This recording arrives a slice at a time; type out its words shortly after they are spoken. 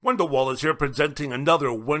Wendell Wallace here, presenting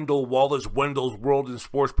another Wendell Wallace, Wendell's World in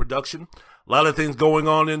Sports production. A lot of things going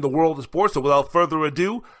on in the world of sports, so without further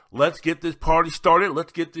ado, let's get this party started.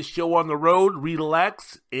 Let's get this show on the road,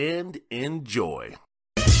 relax, and enjoy.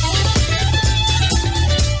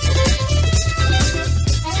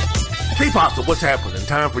 K-Pasta, what's happening?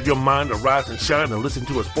 Time for your mind to rise and shine and listen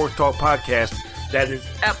to a sports talk podcast that is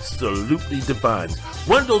absolutely divine.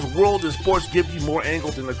 Wendell's World in Sports give you more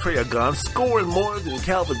angles than a Triagon, scoring more than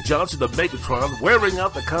Calvin Johnson of Megatron, wearing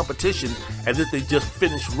out the competition as if they just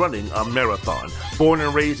finished running a marathon. Born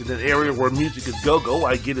and raised in an area where music is go-go,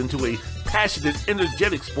 I get into a passionate,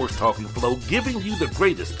 energetic sports talking flow, giving you the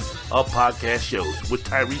greatest of podcast shows. With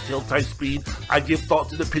Tyreek Hill type speed, I give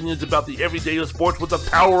thoughts and opinions about the everyday of sports with the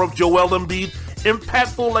power of Joel Embiid.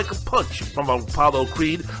 Impactful like a punch from Apollo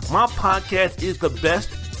Creed, my podcast is the best.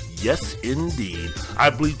 Yes, indeed. I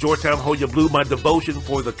bleed Georgetown Hoya Blue. My devotion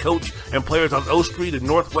for the coach and players on O Street in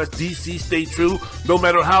Northwest D.C. stay true. No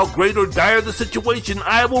matter how great or dire the situation,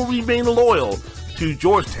 I will remain loyal to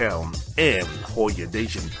Georgetown and Hoya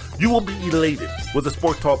Nation. You will be elated with the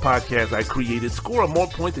Sports Talk podcast I created. Score more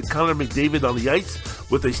points than Connor McDavid on the ice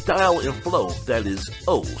with a style and flow that is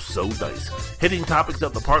oh so nice. Hitting topics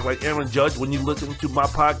up the park like Aaron Judge. When you listen to my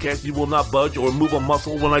podcast, you will not budge or move a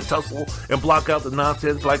muscle when I tussle and block out the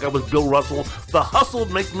nonsense like I was Bill Russell. The hustle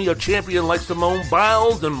makes me a champion like Simone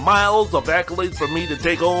Biles, and miles of accolades for me to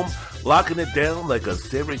take home, locking it down like a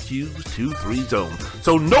Syracuse 2-3 zone.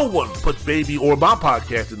 So no one puts baby or my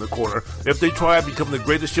podcast in the corner. If they try to become the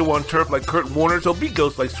greatest show on turf like Kurt Warner, so be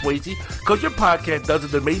ghost like Swayze, because your podcast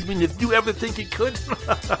doesn't amaze me, and if you ever think it could,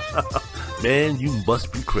 man, you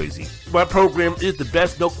must be crazy. My program is the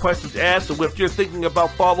best, no questions asked, so if you're thinking about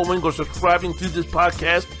following or subscribing to this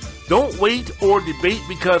podcast, don't wait or debate,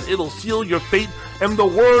 because it'll seal your fate. And the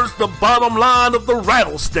words, the bottom line of the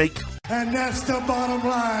rattlesnake. And that's the bottom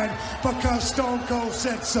line, because Stone Cold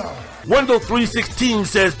said so. Wendell 316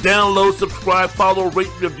 says download, subscribe, follow, rate,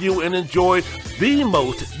 review, and enjoy the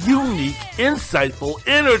most unique, insightful,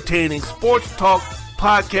 entertaining sports talk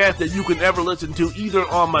podcast that you can ever listen to, either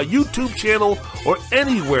on my YouTube channel or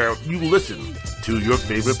anywhere you listen to your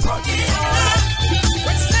favorite podcast.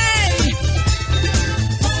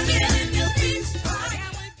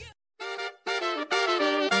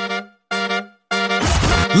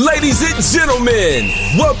 Ladies and gentlemen,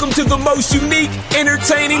 welcome to the most unique,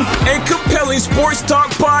 entertaining, and compelling sports talk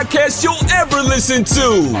podcast you'll ever listen to.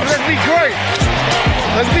 Let's be great.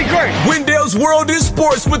 Let's be great. Wendell's World in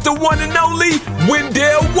Sports with the one and only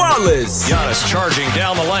Wendell Wallace. Giannis charging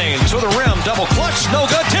down the lane to the rim, double clutch, no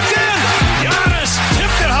good, tipped in. Giannis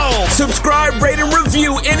tipped it home. Subscribe, rate, and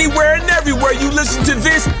review anywhere and everywhere you listen to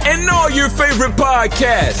this and all your favorite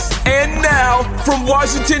podcasts. And now, from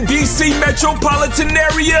Washington, D.C. metropolitan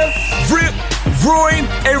area, Rip, Roaring,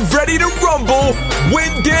 and ready to rumble,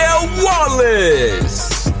 Wendell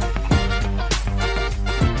Wallace.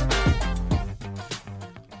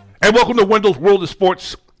 And welcome to Wendell's World of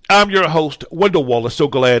Sports. I'm your host, Wendell Wallace. So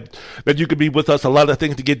glad that you could be with us. A lot of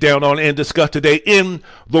things to get down on and discuss today in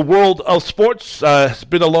the world of sports. It's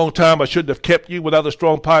been a long time. I shouldn't have kept you without a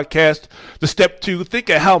strong podcast. The step two, think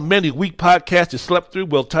of how many weak podcasts you slept through.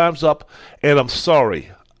 Well, time's up, and I'm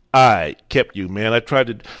sorry I kept you, man.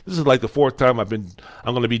 This is like the fourth time I'm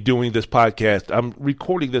going to be doing this podcast. I'm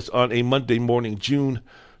recording this on a Monday morning, June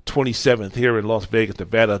 27th here in Las Vegas,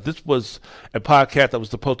 Nevada. This was a podcast that was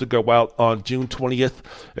supposed to go out on June 20th,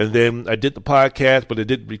 and then I did the podcast, but it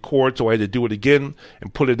didn't record, so I had to do it again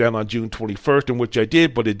and put it down on June 21st, in which I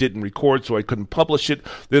did, but it didn't record, so I couldn't publish it.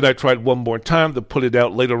 Then I tried one more time to put it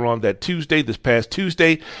out later on that Tuesday, this past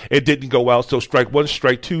Tuesday. It didn't go out, so strike one,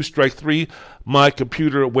 strike two, strike three. My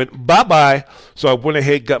computer went bye-bye, so I went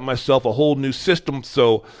ahead and got myself a whole new system,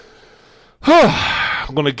 so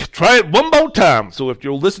I'm going to try it one more time. So if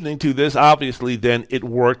you're listening to this, obviously, then it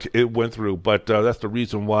worked. It went through. But that's the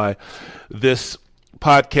reason why this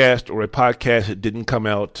podcast or a podcast that didn't come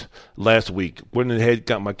out last week. Went ahead,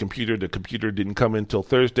 got my computer. The computer didn't come in until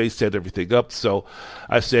Thursday, set everything up. So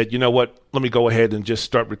I said, you know what? Let me go ahead and just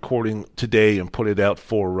start recording today and put it out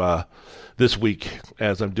for this week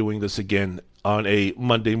as I'm doing this again on a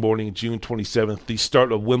Monday morning, June 27th. The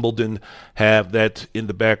start of Wimbledon, have that in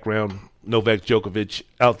the background. Novak Djokovic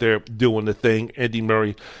out there doing the thing. Andy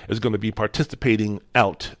Murray is going to be participating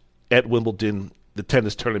out at Wimbledon, the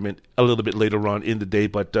tennis tournament, a little bit later on in the day.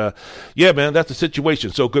 But, yeah, man, that's the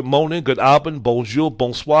situation. So good morning, good abend, bonjour,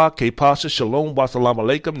 bonsoir, que passe, shalom, wassalamu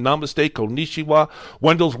alaikum, namaste, konnichiwa.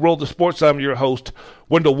 Wendell's World of Sports. I'm your host,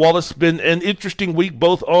 Wendell Wallace. Been an interesting week,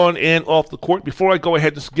 both on and off the court. Before I go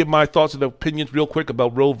ahead and give my thoughts and opinions real quick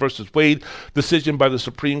about Roe versus Wade decision by the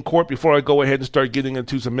Supreme Court, before I go ahead and start getting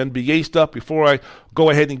into some NBA stuff, before I go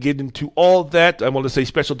ahead and get into all that, I want to say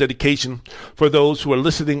special dedication for those who are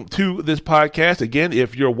listening to this podcast. Again,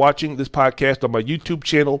 if you're watching this podcast on my YouTube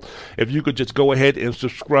channel, if you could just go ahead and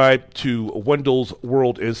subscribe to Wendell's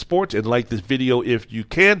World in Sports and like this video if you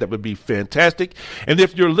can, that would be fantastic. And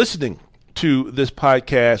if you're listening to this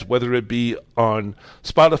podcast, whether it be on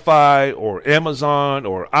Spotify or Amazon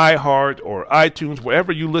or iHeart or iTunes,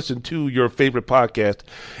 wherever you listen to your favorite podcast,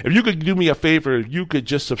 if you could do me a favor, if you could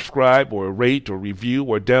just subscribe or rate or review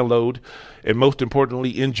or download, and most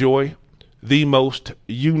importantly, enjoy the most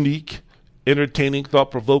unique, entertaining,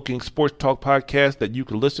 thought-provoking sports talk podcast that you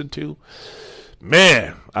can listen to,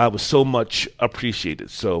 man, I would so much appreciate it.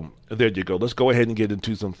 So there you go. Let's go ahead and get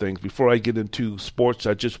into some things. Before I get into sports,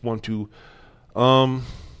 I just want to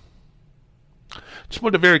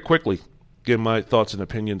very quickly give my thoughts and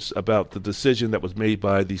opinions about the decision that was made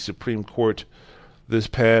by the Supreme Court this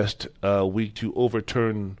past week to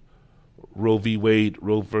overturn Roe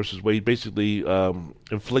versus Wade, basically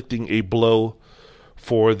inflicting a blow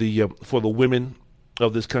for the women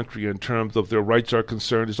of this country in terms of their rights are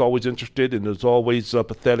concerned. Is always interested and is always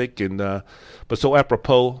pathetic and but so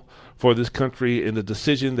apropos for this country in the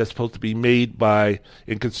decision that's supposed to be made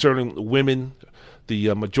in concerning women.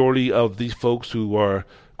 The majority of these folks who are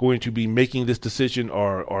going to be making this decision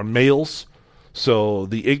are males. So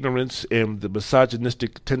the ignorance and the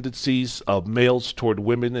misogynistic tendencies of males toward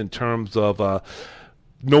women in terms of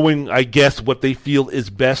knowing, I guess, what they feel is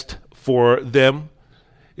best for them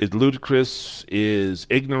is ludicrous, is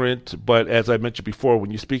ignorant. But as I mentioned before, when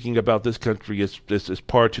you're speaking about this country, it's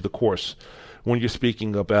par to the course. When you're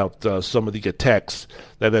speaking about some of the attacks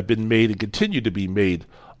that have been made and continue to be made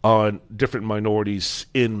on different minorities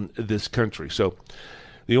in this country. So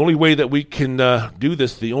the only way that we can do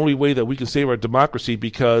this, the only way that we can save our democracy,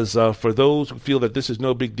 because for those who feel that this is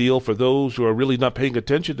no big deal, for those who are really not paying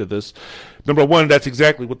attention to this, number one, that's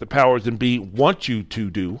exactly what the powers that be want you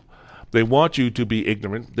to do. They want you to be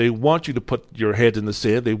ignorant. They want you to put your head in the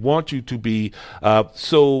sand. They want you to be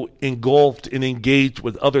so engulfed and engaged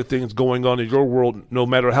with other things going on in your world, no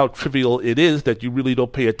matter how trivial it is, that you really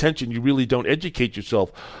don't pay attention. You really don't educate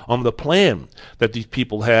yourself on the plan that these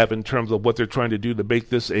people have in terms of what they're trying to do to make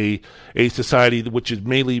this a society which is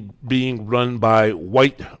mainly being run by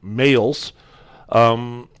white males,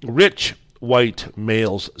 rich white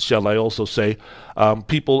males, shall I also say,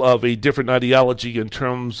 people of a different ideology in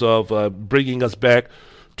terms of bringing us back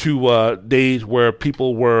to days where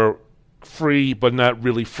people were free but not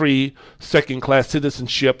really free, second-class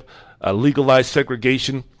citizenship, legalized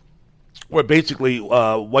segregation, where basically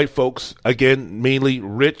white folks, again, mainly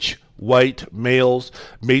rich white males,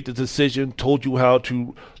 made the decision, told you how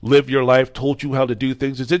to live your life, told you how to do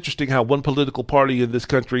things. It's interesting how one political party in this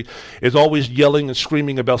country is always yelling and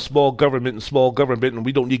screaming about small government, and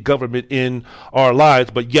we don't need government in our lives,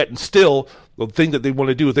 but yet and still, the thing that they want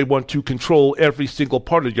to do is they want to control every single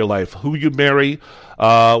part of your life. Who you marry,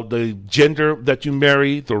 the gender that you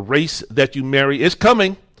marry, the race that you marry. It's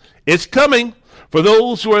coming. It's coming. For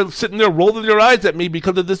those who are sitting there rolling their eyes at me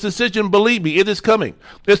because of this decision, believe me, it is coming.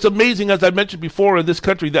 It's amazing, as I mentioned before, in this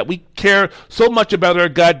country that we care so much about our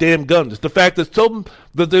goddamn guns. The fact that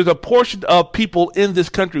there's a portion of people in this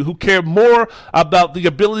country who care more about the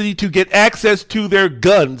ability to get access to their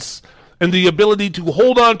guns and the ability to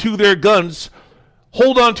hold on to their guns,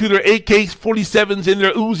 hold on to their AK-47s and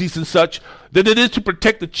their Uzis and such, than it is to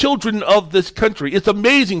protect the children of this country. It's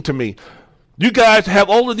amazing to me. You guys have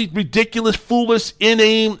all of these ridiculous, foolish,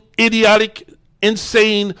 inane, idiotic,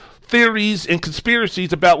 insane theories and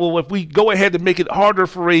conspiracies about, well, if we go ahead and make it harder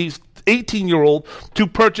for a 18-year-old to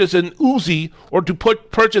purchase an Uzi or to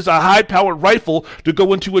purchase a high-powered rifle to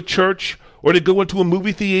go into a church or to go into a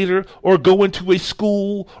movie theater or go into a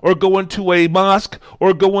school or go into a mosque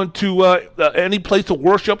or go into any place of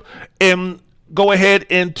worship and go ahead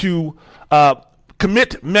and to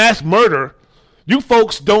commit mass murder, you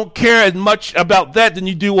folks don't care as much about that than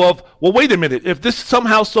you do of, well, wait a minute, if this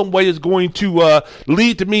somehow, some way is going to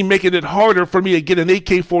lead to me making it harder for me to get an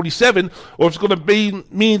AK-47, or it's going to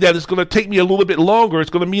mean that it's going to take me a little bit longer, it's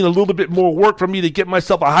going to mean a little bit more work for me to get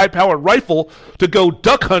myself a high-powered rifle to go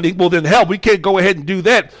duck hunting, well then hell, we can't go ahead and do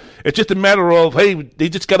that. It's just a matter of, hey, they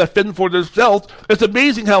just got to fend for themselves. It's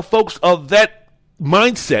amazing how folks of that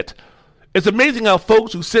mindset, it's amazing how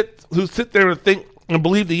folks who sit there and think and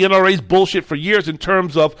believe the NRA's bullshit for years in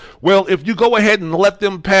terms of, well, if you go ahead and let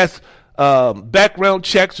them pass background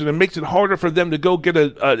checks, and it makes it harder for them to go get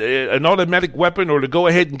an automatic weapon or to go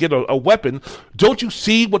ahead and get a weapon. Don't you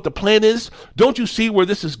see what the plan is? Don't you see where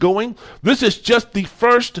this is going? This is just the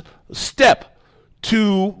first step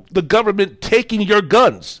to the government taking your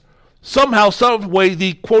guns. Somehow, some way,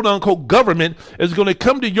 the quote-unquote government is going to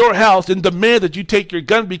come to your house and demand that you take your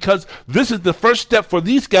gun, because this is the first step for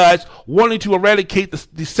these guys wanting to eradicate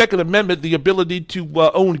the Second Amendment, the ability to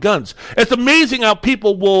own guns. It's amazing how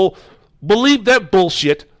people will believe that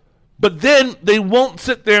bullshit, but then they won't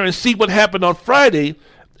sit there and see what happened on Friday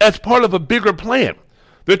as part of a bigger plan.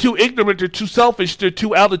 They're too ignorant, they're too selfish, they're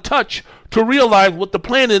too out of touch to realize what the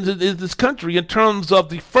plan is in this country in terms of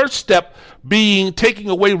the first step being taking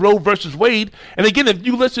away Roe versus Wade. And again, if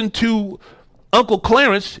you listen to Uncle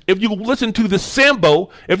Clarence, if you listen to the Sambo,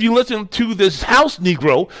 if you listen to this House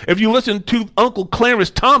Negro, if you listen to Uncle Clarence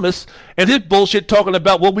Thomas and his bullshit talking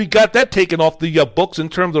about, well, we got that taken off the books in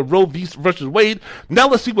terms of Roe versus Wade. Now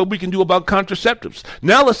let's see what we can do about contraceptives.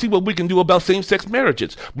 Now let's see what we can do about same-sex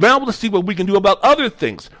marriages. Now let's see what we can do about other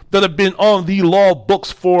things that have been on the law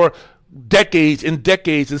books for decades and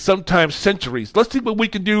decades and sometimes centuries. Let's see what we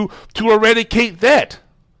can do to eradicate that.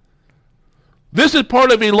 This is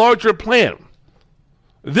part of a larger plan.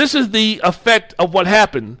 This is the effect of what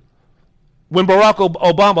happened when Barack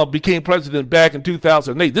Obama became president back in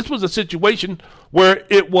 2008. This was a situation where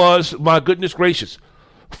it was, my goodness gracious,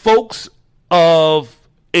 folks of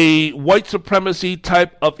a white supremacy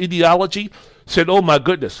type of ideology said, oh my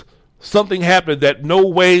goodness, something happened that no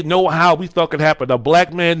way, no how we thought could happen. A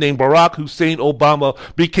black man named Barack Hussein Obama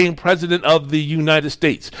became president of the United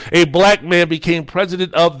States. A black man became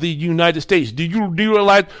president of the United States. Do you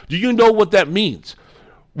realize, do you know what that means?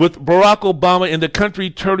 With Barack Obama in the country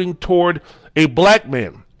turning toward a black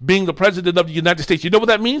man being the president of the United States, you know what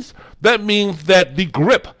that means? That means that the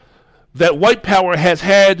grip that white power has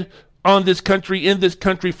had on this country, in this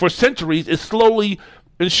country for centuries, is slowly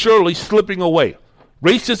and surely slipping away.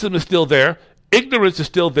 Racism is still there. Ignorance is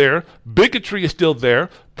still there. Bigotry is still there.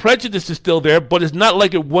 Prejudice is still there, but it's not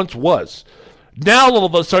like it once was. Now, all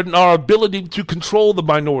of a sudden, our ability to control the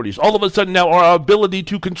minorities, all of a sudden now our ability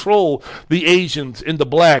to control the Asians and the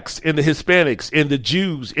blacks and the Hispanics and the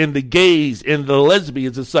Jews and the gays and the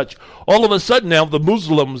lesbians and such, all of a sudden now the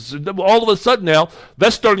Muslims, all of a sudden now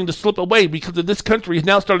that's starting to slip away, because this country is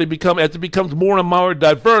now starting to become, as it becomes more and more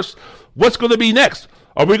diverse, what's going to be next?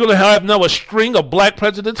 Are we going to have now a string of black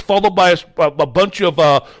presidents followed by a bunch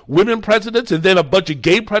of women presidents and then a bunch of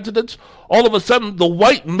gay presidents? All of a sudden, the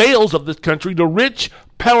white males of this country, the rich,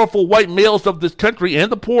 powerful white males of this country,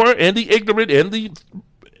 and the poor and the ignorant and the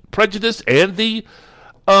prejudiced and the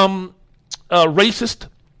racist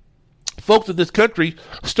folks of this country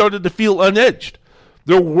started to feel unedged.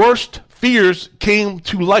 Their worst fears came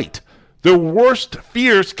to light. Their worst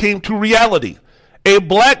fears came to reality. A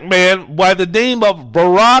black man by the name of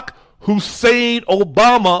Barack Hussein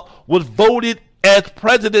Obama was voted as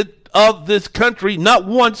president of this country not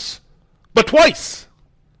once, but twice.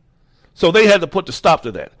 So they had to put a stop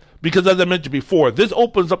to that, because as I mentioned before, this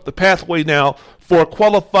opens up the pathway now for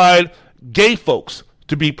qualified gay folks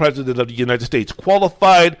to be president of the United States,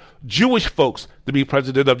 qualified Jewish folks to be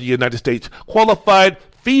president of the United States, qualified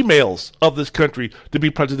females of this country to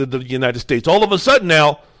be president of the United States. All of a sudden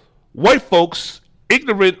now, white folks,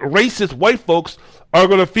 ignorant, racist white folks, are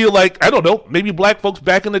going to feel like, I don't know, maybe black folks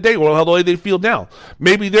back in the day, or how the way they feel now.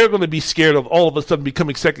 Maybe they're going to be scared of all of a sudden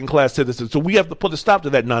becoming second-class citizens. So we have to put a stop to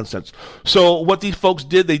that nonsense. So what these folks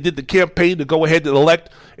did, they did the campaign to go ahead and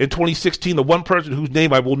elect in 2016 the one person whose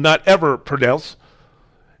name I will not ever pronounce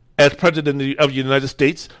as president of the United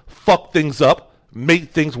States, fucked things up,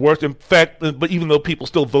 made things worse. In fact, but even though people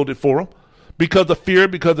still voted for him, because of fear,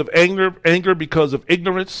 because of anger, because of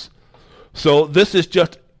ignorance. So this is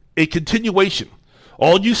just a continuation.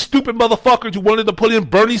 All you stupid motherfuckers who wanted to put in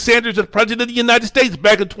Bernie Sanders as president of the United States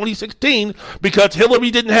back in 2016 because Hillary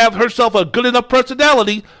didn't have herself a good enough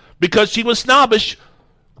personality because she was snobbish.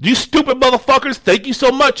 You stupid motherfuckers, thank you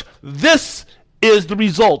so much. This is the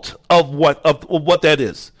result of what that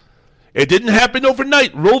is. It didn't happen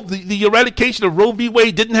overnight. The eradication of Roe v.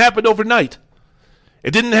 Wade didn't happen overnight.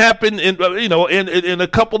 It didn't happen in a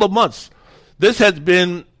couple of months. This has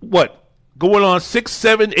been going on 6,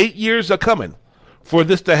 7, 8 years are coming for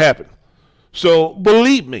this to happen. So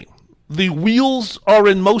believe me, the wheels are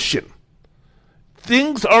in motion.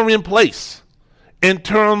 Things are in place in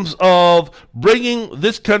terms of bringing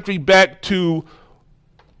this country back to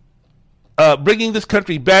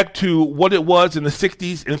what it was in the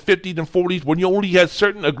 60s and 50s and 40s, when you only had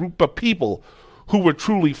a group of people who were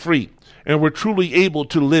truly free and were truly able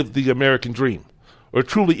to live the American dream. or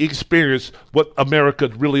truly experience what America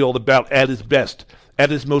is really all about at its best,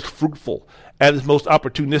 at its most fruitful, at its most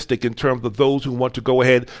opportunistic in terms of those who want to go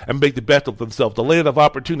ahead and make the best of themselves, the land of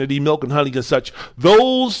opportunity, milk and honey and such.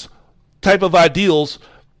 Those type of ideals,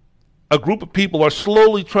 a group of people are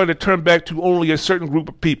slowly trying to turn back to only a certain group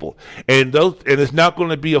of people. And it's not going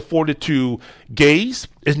to be afforded to gays.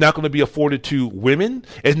 It's not going to be afforded to women.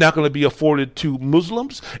 It's not going to be afforded to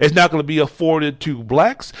Muslims. It's not going to be afforded to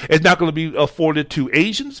blacks. It's not going to be afforded to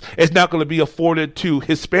Asians. It's not going to be afforded to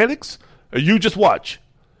Hispanics. You just watch.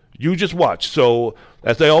 You just watch. So,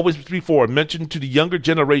 as I always before mentioned to the younger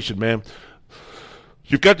generation, man,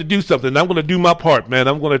 you've got to do something. I'm going to do my part, man.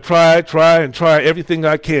 I'm going to try everything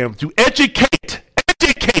I can to educate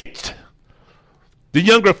the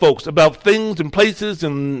younger folks about things and places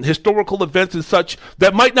and historical events and such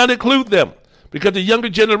that might not include them. Because the younger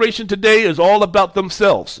generation today is all about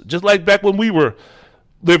themselves. Just like back when we were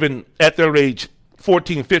living at their age,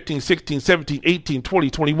 14, 15, 16, 17, 18, 20,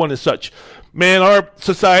 21 and such. Man, our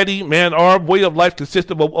society, man, our way of life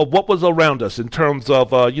consisted of what was around us in terms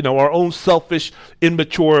of, our own selfish,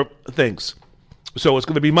 immature things. So it's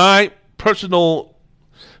going to be my personal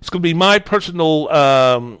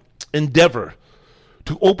endeavor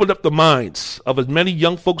to open up the minds of as many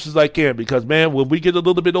young folks as I can, because, man, when we get a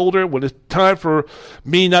little bit older, when it's time for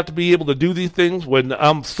me not to be able to do these things, when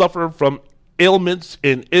I'm suffering from ailments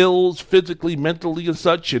and ills physically, mentally and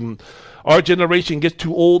such, and our generation gets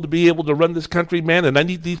too old to be able to run this country, man, and I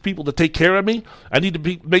need these people to take care of me. I need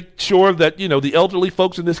to make sure that, the elderly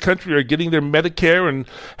folks in this country are getting their Medicare and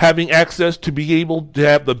having access to be able to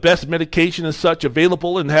have the best medication and such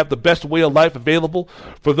available and have the best way of life available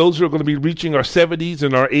for those who are going to be reaching our 70s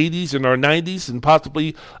and our 80s and our 90s and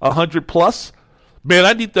possibly 100 plus. Man,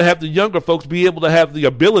 I need to have the younger folks be able to have the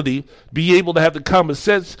ability, be able to have the common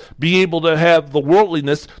sense, be able to have the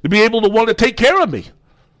worldliness, to be able to want to take care of me.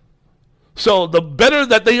 So the better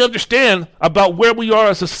that they understand about where we are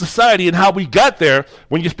as a society and how we got there,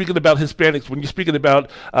 when you're speaking about Hispanics, when you're speaking about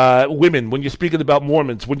women, when you're speaking about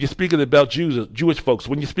Mormons, when you're speaking about Jewish folks,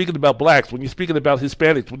 when you're speaking about blacks, when you're speaking about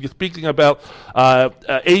Hispanics, when you're speaking about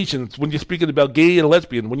Asians, when you're speaking about gay and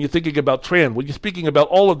lesbian, when you're thinking about trans, when you're speaking about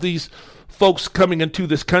all of these folks coming into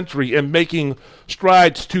this country and making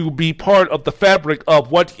strides to be part of the fabric of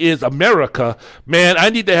what is America, man, I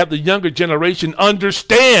need to have the younger generation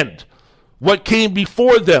understand what came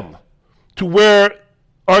before them to where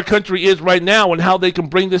our country is right now and how they can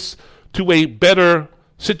bring this to a better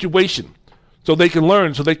situation so they can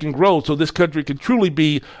learn, so they can grow, so this country can truly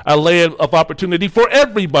be a land of opportunity for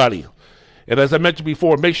everybody. And as I mentioned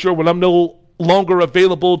before, make sure when I'm no longer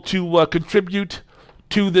available to contribute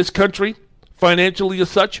to this country financially as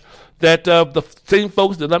such, that the same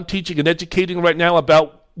folks that I'm teaching and educating right now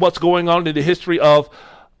about what's going on in the history of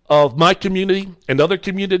my community and other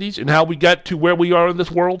communities and how we got to where we are in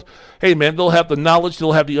this world, hey, man, they'll have the knowledge,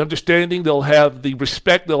 they'll have the understanding, they'll have the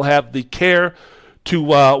respect, they'll have the care to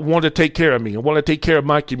want to take care of me and want to take care of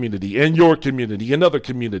my community and your community and other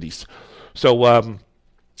communities. So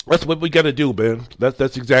that's what we got to do, man.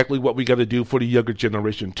 That's exactly what we got to do for the younger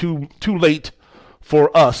generation. Too late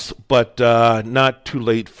for us, but not too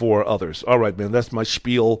late for others. All right, man, that's my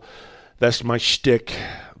spiel. That's my shtick.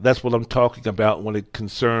 That's what I'm talking about when it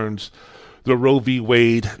concerns the Roe v.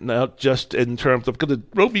 Wade, not just in terms of, because the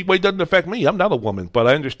Roe v. Wade doesn't affect me. I'm not a woman, but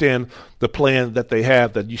I understand the plan that they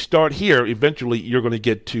have, that you start here, eventually you're going to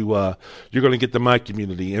get to my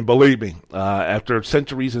community. And believe me, after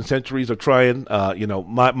centuries and centuries of trying,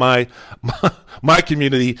 my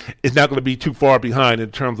community is not going to be too far behind in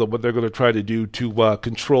terms of what they're going to try to do to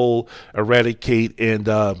control, eradicate, and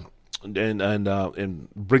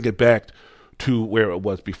bring it back to where it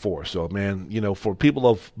was before. So, man, for people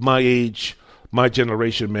of my age, my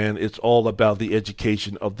generation, man, it's all about the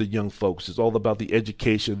education of the young folks. It's all about the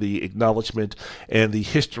education, the acknowledgement, and the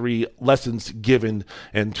history lessons given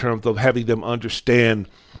in terms of having them understand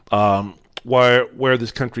where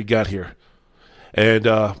this country got here, and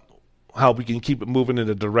how we can keep it moving in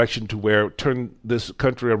a direction to where turn this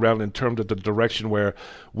country around in terms of the direction where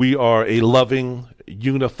we are a loving,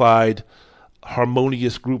 unified,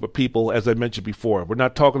 harmonious group of people, as I mentioned before. We're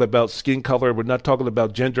not talking about skin color. We're not talking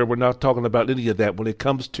about gender. We're not talking about any of that. When it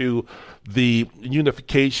comes to the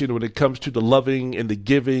unification, when it comes to the loving and the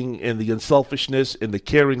giving and the unselfishness and the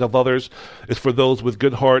caring of others, it's for those with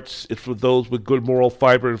good hearts. It's for those with good moral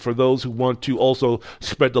fiber, and for those who want to also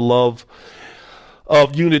spread the love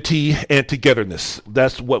of unity and togetherness.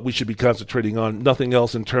 That's what we should be concentrating on. Nothing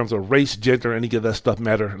else in terms of race, gender, any of that stuff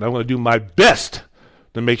matter. And I'm going to do my best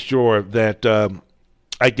to make sure that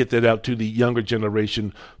I get that out to the younger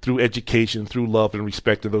generation through education, through love and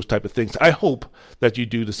respect and those type of things. I hope that you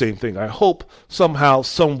do the same thing. I hope somehow,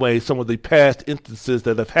 some way, some of the past instances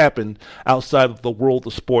that have happened outside of the world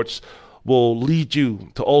of sports will lead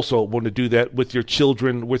you to also want to do that with your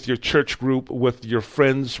children, with your church group, with your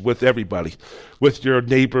friends, with everybody, with your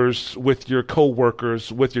neighbors, with your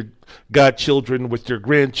co-workers, with your godchildren, with your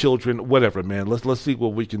grandchildren, whatever, man. Let's see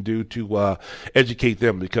what we can do to educate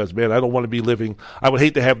them, because, man, I don't want to be living, I would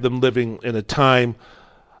hate to have them living in a time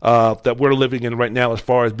that we're living in right now, as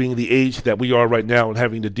far as being the age that we are right now and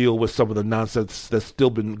having to deal with some of the nonsense that's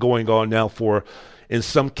still been going on now for, in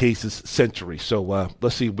some cases, centuries. So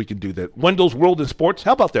let's see if we can do that. Wendell's World in Sports.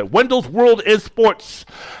 How about that? Wendell's World in Sports.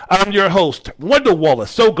 I'm your host, Wendell Wallace.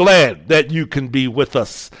 So glad that you can be with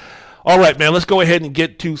us. All right, man, let's go ahead and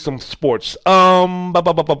get to some sports.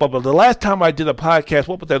 The last time I did a podcast,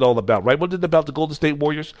 what was that all about, right? Was it about the Golden State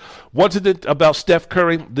Warriors? Wasn't it about Steph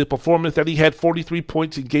Curry, the performance that he had, 43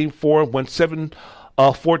 points in Game 4, went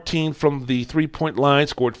 7-14 from the three-point line,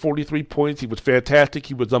 scored 43 points. He was fantastic.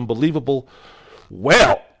 He was unbelievable.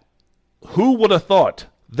 Well, who would have thought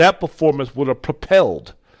that performance would have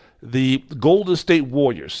propelled the Golden State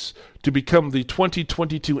Warriors to become the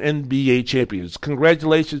 2022 NBA champions?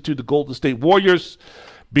 Congratulations to the Golden State Warriors.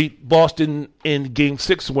 Beat Boston in Game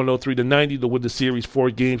 6, 103-90 to win the series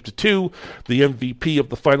 4-2. The MVP of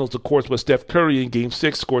the finals, of course, was Steph Curry in Game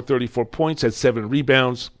 6, scored 34 points, had 7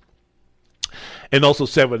 rebounds, and also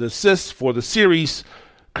 7 assists for the series.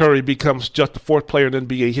 Curry becomes just the 4th player in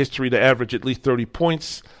NBA history to average at least 30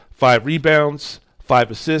 points, 5 rebounds,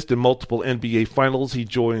 5 assists in multiple NBA finals. He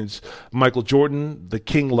joins Michael Jordan, the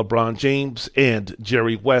King LeBron James, and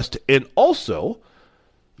Jerry West. And also,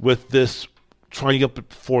 with this triumphant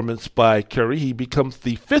performance by Curry, he becomes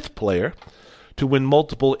the 5th player to win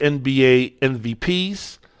multiple NBA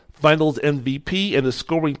MVPs, Finals MVP, and a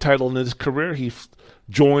scoring title in his career. He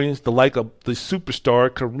joins the like of the superstar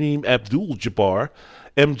Kareem Abdul-Jabbar,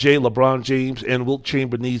 MJ, LeBron James, and Wilt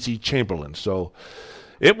Chamberlain. So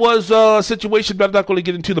it was a situation, but I'm not going to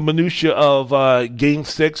get into the minutia of Game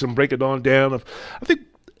 6 and break it on down.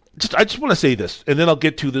 I just want to say this, and then I'll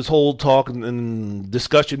get to this whole talk and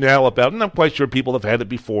discussion now about, and I'm quite sure people have had it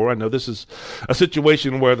before. I know this is a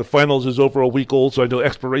situation where the finals is over a week old, so I know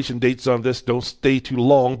expiration dates on this don't stay too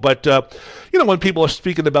long. But, when people are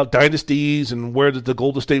speaking about dynasties and where does the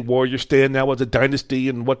Golden State Warriors stand now as a dynasty,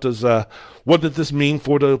 and what does this mean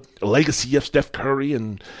for the legacy of Steph Curry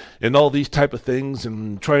and all these type of things,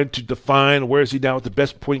 and trying to define where is he now as the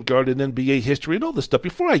best point guard in NBA history and all this stuff.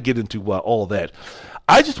 Before I get into all that,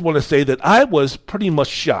 I just want to say that I was pretty much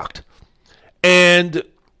shocked. And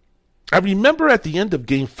I remember at the end of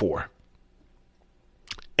Game 4,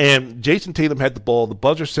 and Jason Tatum had the ball, the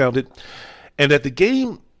buzzer sounded, and at the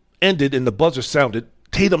game ended and the buzzer sounded,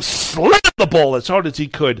 Tatum slammed the ball as hard as he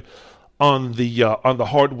could on the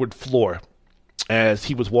hardwood floor as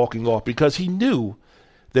he was walking off, because he knew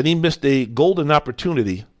that he missed a golden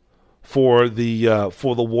opportunity for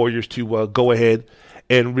the Warriors to go ahead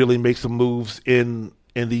and really make some moves in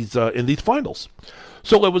these finals.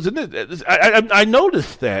 So it was I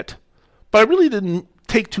noticed that, but I really didn't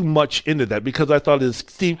take too much into that, because I thought, as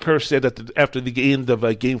Steve Kerr said after the end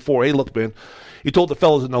of Game 4, hey, look, man, he told the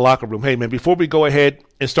fellas in the locker room, hey, man, before we go ahead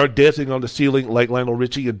and start dancing on the ceiling like Lionel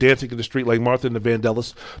Richie and dancing in the street like Martha and the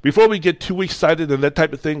Vandellas, before we get too excited and that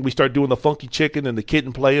type of thing, we start doing the funky chicken and the kid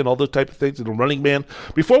and play and all those type of things and the running man.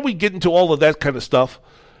 Before we get into all of that kind of stuff,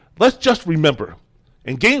 let's just remember,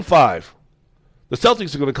 in Game 5, the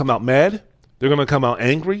Celtics are going to come out mad. They're going to come out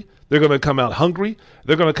angry. They're going to come out hungry.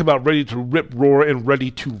 They're going to come out ready to rip, roar, and ready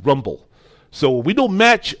to rumble. So we don't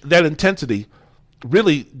match that intensity.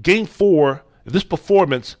 Really, Game 4, this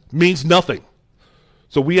performance means nothing.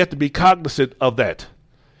 So we have to be cognizant of that.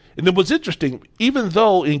 And it was interesting, even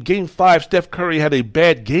though in Game 5 Steph Curry had a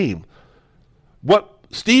bad game, what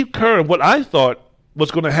Steve Kerr and what I thought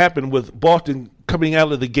was going to happen with Boston coming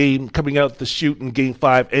out of the game, coming out the shoot in Game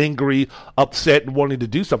 5, angry, upset, and wanting to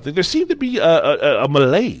do something, there seemed to be a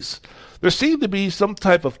malaise. There seemed to be some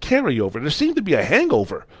type of carryover. There seemed to be a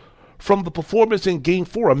hangover from the performance in Game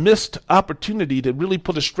 4, a missed opportunity to really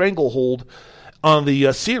put a stranglehold on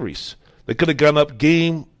the series. They could have gone up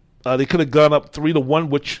 3-1,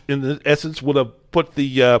 which in essence would have put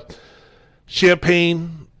the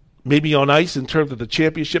champagne maybe on ice in terms of the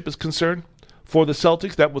championship is concerned for the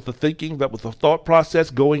Celtics. That was the thinking, that was the thought process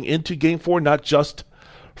going into Game 4, not just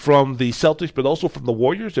from the Celtics, but also from the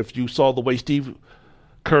Warriors. If you saw the way Steve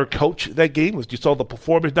Kerr coached that game, you saw the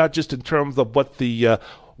performance, not just in terms of what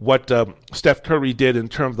Steph Curry did in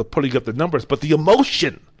terms of putting up the numbers, but the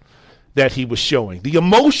emotion that he was showing, the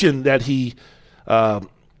emotion that he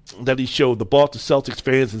that he showed the Boston Celtics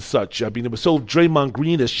fans and such. I mean, it was so Draymond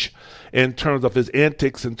Greenish in terms of his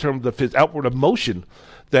antics, in terms of his outward emotion,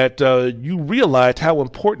 that you realized how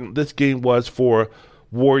important this game was for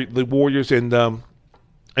the Warriors and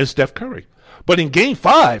Steph Curry. But in Game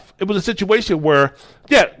 5, it was a situation where,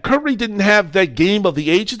 Curry didn't have that game of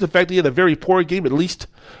the ages. In fact, he had a very poor game, at least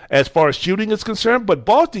as far as shooting is concerned. But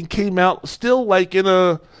Boston came out still like in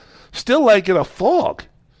a fog.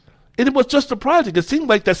 And it was just surprising. It seemed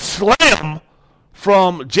like that slam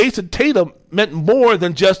from Jason Tatum meant more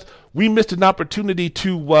than just we missed an opportunity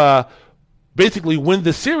to basically win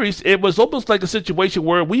the series. It was almost like a situation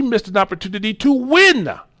where we missed an opportunity to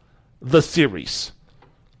win the series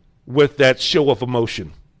with that show of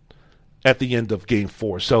emotion at the end of Game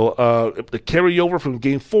 4. So the carryover from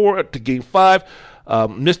Game 4 to Game 5,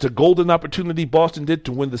 missed a golden opportunity Boston did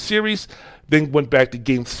to win the series, then went back to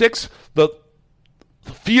Game 6. The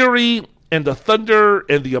fury and the thunder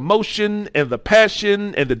and the emotion and the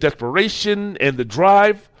passion and the desperation and the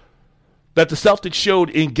drive that the Celtics showed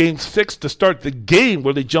in Game 6 to start the game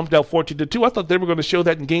where they jumped out 14-2. I thought they were going to show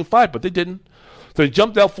that in Game 5, but they didn't. So they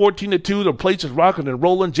jumped out 14-2. The place is rocking and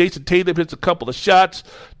rolling. Jason Tatum hits a couple of shots.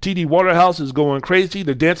 T.D. Waterhouse is going crazy.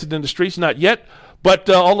 They're dancing in the streets. Not yet. But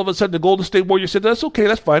all of a sudden, the Golden State Warriors said, that's okay,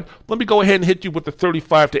 that's fine. Let me go ahead and hit you with the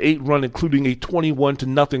 35-8 run, including a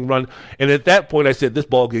 21-0 run. And at that point, I said, this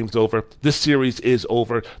ball game's over. This series is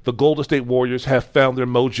over. The Golden State Warriors have found their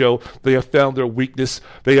mojo. They have found their weakness.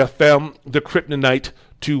 They have found the kryptonite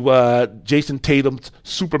to Jason Tatum's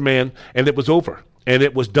Superman, and it was over. And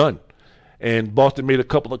it was done. And Boston made a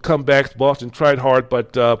couple of comebacks. Boston tried hard,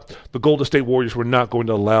 but the Golden State Warriors were not going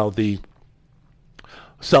to allow the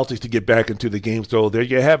Celtics to get back into the game. So there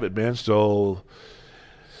you have it, man. So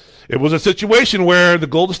it was a situation where the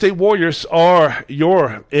Golden State Warriors are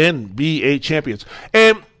your NBA champions.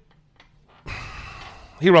 And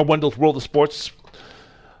here on Wendell's World of Sports,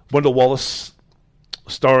 Wendell Wallace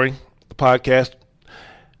starring the podcast,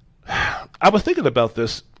 I was thinking about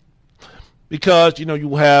this because,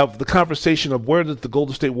 you have the conversation of where does the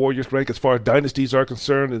Golden State Warriors rank as far as dynasties are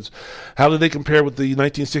concerned. Is how do they compare with the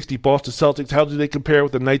 1960 Boston Celtics? How do they compare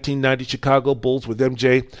with the 1990 Chicago Bulls with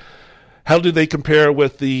MJ? How do they compare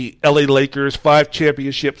with the LA Lakers, 5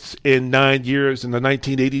 championships in 9 years in the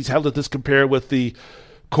 1980s? How does this compare with the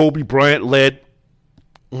Kobe Bryant-led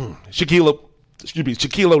Shaquille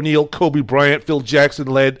O'Neal, Kobe Bryant, Phil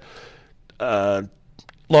Jackson-led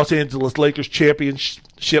Los Angeles Lakers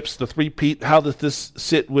championships, the three-peat? How does this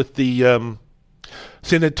sit with the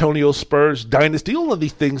San Antonio Spurs dynasty? All of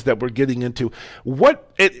these things that we're getting into. And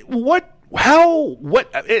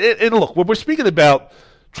look, when we're speaking about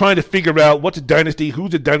trying to figure out what's a dynasty,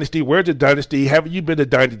 who's a dynasty, where's a dynasty, haven't you been a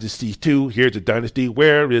dynasty too? Here's a dynasty,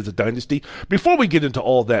 where is a dynasty? Before we get into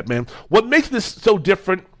all that, man, what makes this so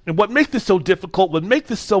different and what makes this so difficult, what makes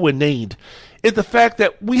this so inane, is the fact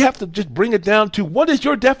that we have to just bring it down to what is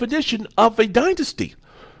your definition of a dynasty?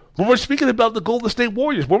 When we're speaking about the Golden State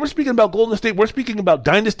Warriors, when we're speaking about Golden State, we're speaking about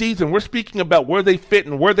dynasties and we're speaking about where they fit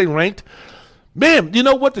and where they ranked. Man, you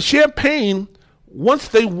know what? The champagne, once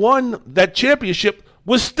they won that championship,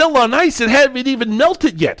 was still on ice. It hadn't even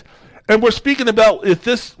melted yet. And we're speaking about is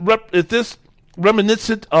this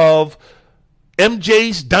reminiscent of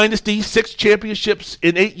MJ's dynasty, 6 championships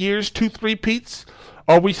in 8 years, 2 three-peats?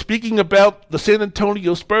 Are we speaking about the San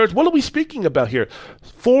Antonio Spurs? What are we speaking about here?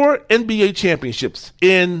 4 NBA championships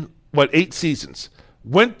in, 8 seasons.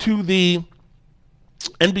 Went to the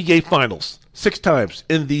NBA Finals 6 times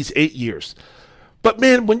in these 8 years. But,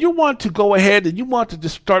 man, when you want to go ahead and you want to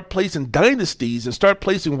just start placing dynasties and start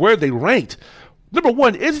placing where they ranked, number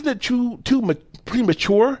one, isn't it too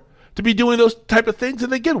premature to be doing those type of things?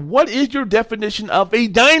 And, again, what is your definition of a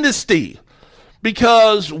dynasty?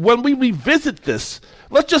 Because when we revisit this,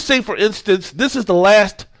 let's just say, for instance, this is the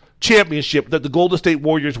last championship that the Golden State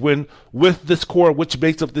Warriors win with this core, which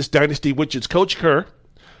makes up this dynasty, which is Coach Kerr,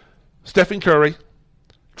 Stephen Curry,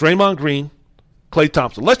 Draymond Green, Klay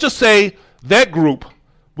Thompson. Let's just say that group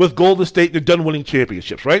with Golden State, they're done winning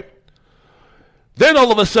championships, right? Then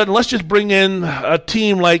all of a sudden, let's just bring in a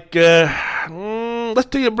team like, bring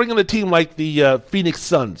in a team like the Phoenix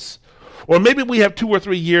Suns. Or maybe we have 2 or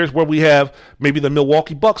 3 years where we have maybe the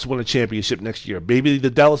Milwaukee Bucks win a championship next year. Maybe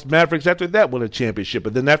the Dallas Mavericks after that win a championship.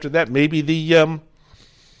 And then after that, maybe the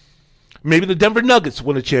Denver Nuggets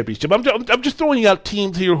win a championship. I'm just throwing out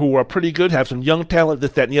teams here who are pretty good, have some young talent,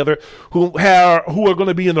 this, that, and the other, who are going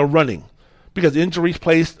to be in the running. Because injuries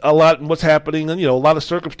play a lot in what's happening. And, a lot of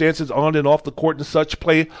circumstances on and off the court and such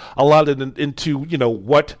play a lot into,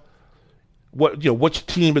 what which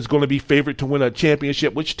team is going to be favored to win a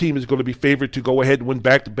championship, which team is going to be favored to go ahead and win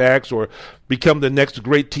back-to-backs or become the next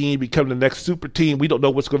great team, become the next super team. We don't know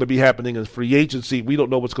what's going to be happening in free agency. We don't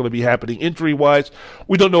know what's going to be happening injury-wise.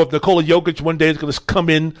 We don't know if Nikola Jokic one day is going to come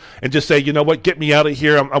in and just say, you know what, get me out of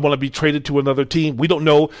here. I want to be traded to another team. We don't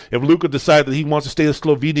know if Luka decides that he wants to stay in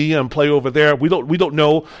Slovenia and play over there. We don't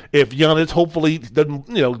know if Giannis hopefully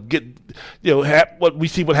doesn't, get, what we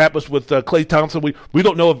see what happens with Klay Thompson. We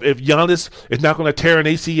don't know if Giannis is not going to tear an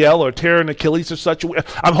ACL or tear an Achilles or such.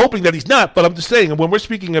 I'm hoping that he's not, but I'm just saying, when we're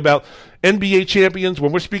speaking about NBA champions,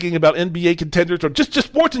 when we're speaking about NBA contenders, or just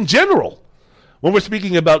sports in general, when we're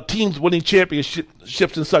speaking about teams winning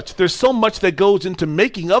championships and such, there's so much that goes into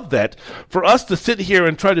making of that. For us to sit here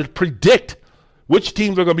and try to predict which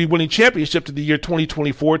teams are going to be winning championships in the year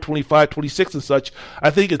 2024, 25, 26 and such, I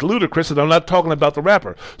think it's ludicrous, and I'm not talking about the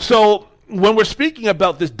rapper. So when we're speaking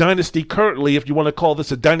about this dynasty currently, if you want to call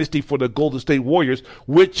this a dynasty for the Golden State Warriors,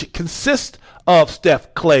 which consists of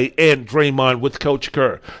Steph, Klay, and Draymond with Coach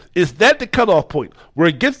Kerr, is that the cutoff point where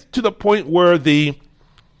it gets to the point where the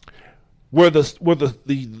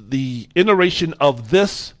iteration of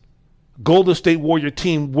this Golden State Warrior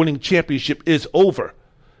team winning championship is over?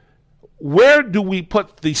 Where do we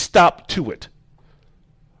put the stop to it?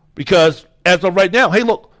 Because as of right now, hey,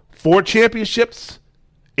 look, 4 championships,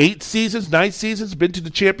 8 seasons, 9 seasons, been to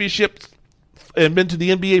the championships and been to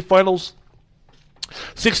the NBA Finals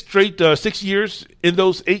 6 years in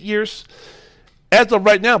those 8 years. As of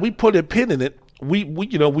right now, we put a pin in it. We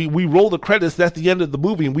roll the credits at the end of the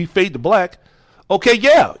movie and we fade to black. Okay,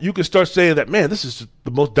 yeah, you can start saying that, man, this is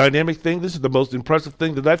the most dynamic thing. This is the most impressive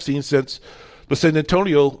thing that I've seen since the San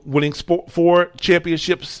Antonio winning 4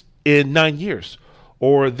 championships in 9 years,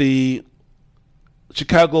 or the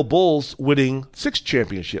Chicago Bulls winning 6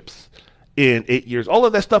 championships in 8 years. All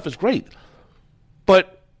of that stuff is great.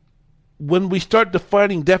 But when we start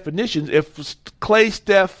defining definitions, if Klay,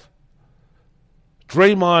 Steph,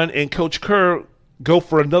 Draymond, and Coach Kerr go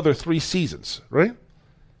for another 3 seasons, right,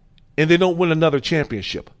 and they don't win another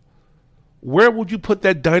championship, where would you put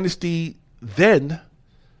that dynasty then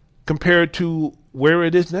compared to where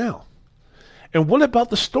it is now? And what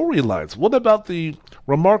about the storylines? What about the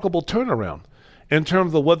remarkable turnaround in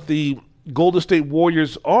terms of what the Golden State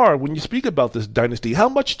Warriors are when you speak about this dynasty? How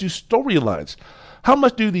much do storylines, how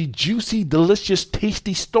much do the juicy, delicious,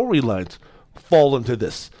 tasty storylines fall into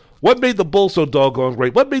this? What made the Bulls so doggone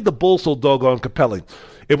great? What made the Bulls so doggone compelling?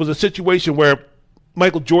 It was a situation where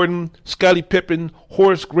Michael Jordan, Scottie Pippen,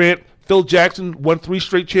 Horace Grant, Phil Jackson won 3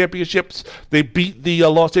 straight championships. They beat the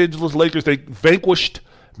Los Angeles Lakers. They vanquished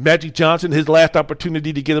Magic Johnson, his last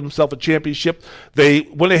opportunity to get himself a championship. They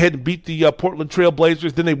went ahead and beat the Portland Trail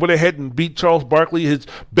Blazers. Then they went ahead and beat Charles Barkley, his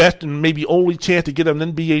best and maybe only chance to get an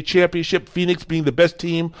NBA championship. Phoenix being the best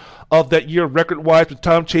team of that year record-wise, with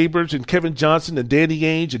Tom Chambers and Kevin Johnson and Danny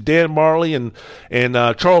Ainge and Dan Marley and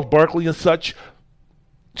Charles Barkley and such.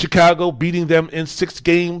 Chicago beating them in 6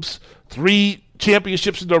 games, 3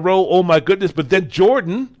 championships in a row. Oh my goodness. But then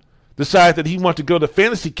Jordan decides that he wants to go to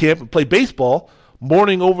fantasy camp and play baseball,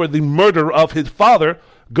 mourning over the murder of his father,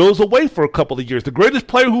 goes away for a couple of years. The greatest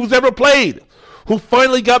player who's ever played, who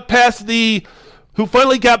finally got past the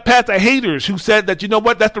haters who said that, you know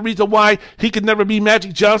what, that's the reason why he could never be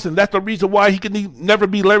Magic Johnson. That's the reason why he could never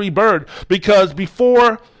be Larry Bird, because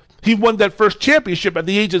before he won that first championship at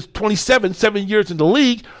the age of 27, 7 years in the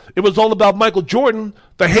league, it was all about Michael Jordan.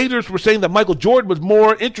 The haters were saying that Michael Jordan was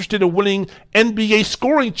more interested in winning NBA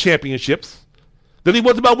scoring championships than he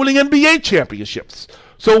was about winning NBA championships.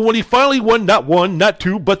 So when he finally won not 1, not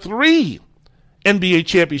 2, but 3 NBA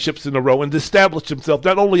championships in a row and established himself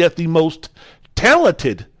not only as the most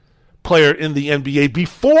talented player in the NBA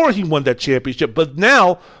before he won that championship, but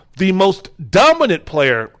now the most dominant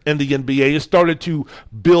player in the NBA, has started to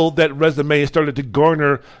build that resume and started to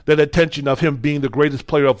garner that attention of him being the greatest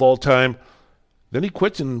player of all time. Then he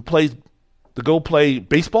quits and plays to go play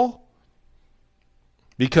baseball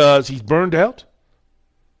because he's burned out,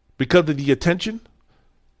 because of the attention,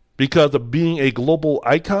 because of being a global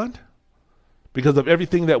icon, because of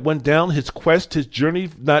everything that went down, his quest, his journey,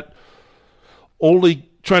 not only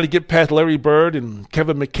trying to get past Larry Bird and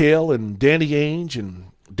Kevin McHale and Danny Ainge and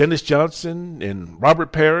Dennis Johnson and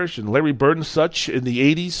Robert Parrish and Larry Bird and such in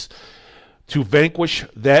the 80s to vanquish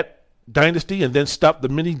that dynasty and then stop the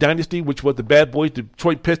mini dynasty, which was the bad boys,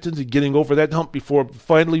 Detroit Pistons, and getting over that hump before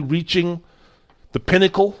finally reaching the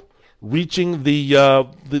pinnacle, reaching the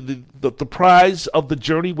prize of the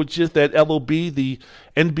journey, which is that LOB, the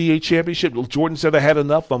NBA championship. Jordan said, I had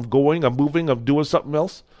enough. I'm moving, I'm doing something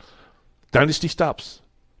else. Dynasty stops.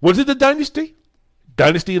 Was it a dynasty?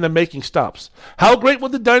 Dynasty in the making stops. How great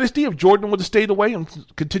was the dynasty if Jordan would have stayed away and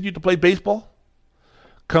continued to play baseball?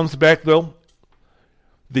 Comes back, though.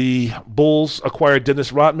 The Bulls acquired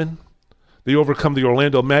Dennis Rodman. They overcome the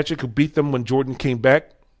Orlando Magic, who beat them when Jordan came back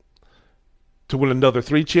to win another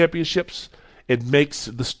 3 championships. It makes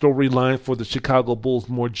the storyline for the Chicago Bulls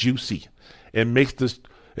more juicy. It makes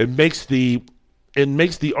the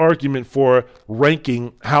argument for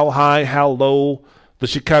ranking how high, how low the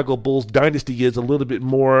Chicago Bulls dynasty is a little bit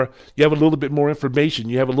more. You have a little bit more information.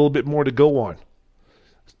 You have a little bit more to go on.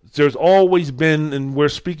 There's always been, and we're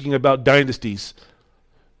speaking about dynasties,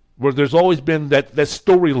 where there's always been that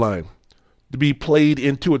storyline to be played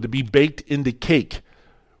into it, to be baked into cake,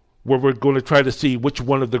 where we're going to try to see which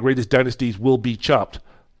one of the greatest dynasties will be chopped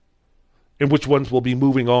and which ones will be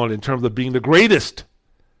moving on in terms of being the greatest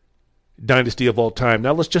dynasty of all time.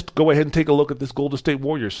 Now let's just go ahead and take a look at this Golden State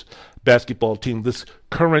Warriors basketball team, this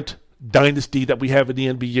current dynasty that we have in the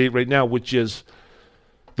NBA right now, which is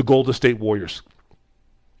the Golden State Warriors.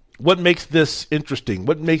 What makes this interesting?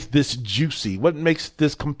 What makes this juicy? What makes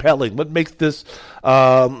this compelling? What makes this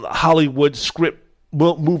Hollywood script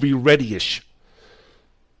movie ready-ish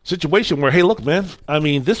situation where, hey, look, man, I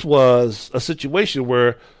mean, this was a situation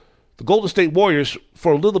where the Golden State Warriors,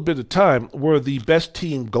 for a little bit of time, were the best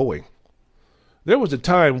team going. There was a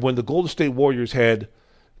time when the Golden State Warriors had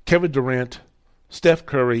Kevin Durant, Steph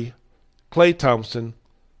Curry, Klay Thompson,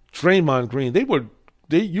 Draymond Green.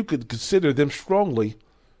 You could consider them strongly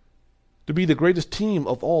to be the greatest team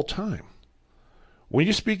of all time. When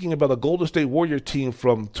you're speaking about a Golden State Warrior team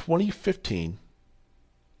from 2015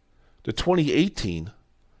 to 2018,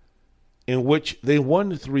 in which they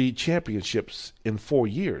won 3 championships in 4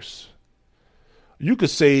 years, you could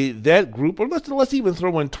say that group, or let's even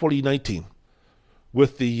throw in 2019,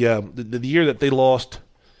 with the year that they lost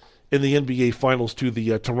in the NBA Finals to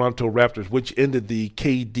the Toronto Raptors, which ended the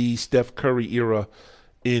KD Steph Curry era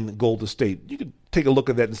in Golden State. You could take a look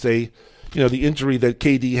at that and say, the injury that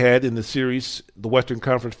KD had in the series, the Western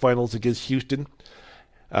Conference Finals against Houston,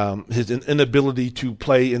 his inability to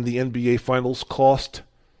play in the NBA Finals cost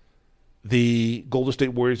the Golden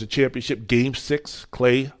State Warriors a championship. Game 6,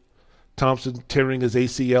 Klay Thompson tearing his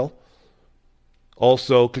ACL,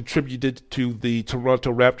 also contributed to the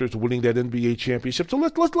Toronto Raptors winning that NBA championship. So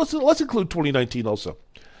let's include 2019 also,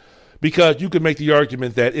 because you could make the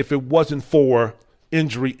argument that if it wasn't for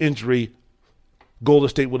injury, Golden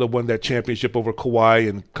State would have won that championship over Kawhi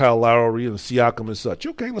and Kyle Lowry and Siakam and such.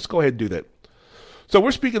 Okay, let's go ahead and do that. So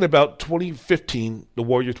we're speaking about 2015, the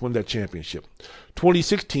Warriors won that championship.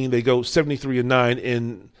 2016, they go 73-9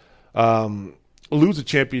 and lose a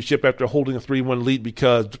championship after holding a 3-1 lead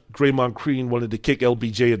because Draymond Green wanted to kick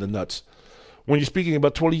LBJ in the nuts. When you're speaking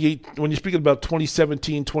about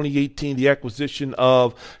 2017, 2018, the acquisition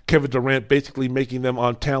of Kevin Durant, basically making them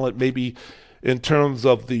on talent, maybe in terms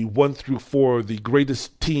of the 1 through 4, the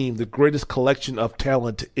greatest team, the greatest collection of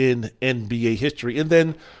talent in NBA history. And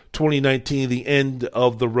then 2019, the end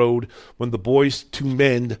of the road when the boys to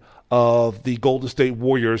men of the Golden State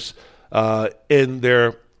Warriors end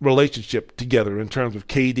their relationship together in terms of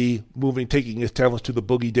KD taking his talents to the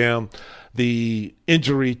boogie down, the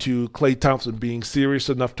injury to Klay Thompson being serious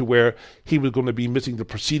enough to where he was going to be missing the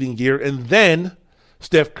preceding year, and then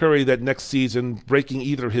Steph Curry that next season breaking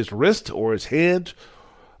either his wrist or his hand.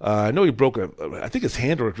 I know he broke I think his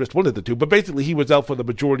hand or his wrist, one of the two, but basically he was out for the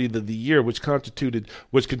majority of the year, which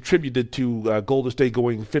contributed to Golden State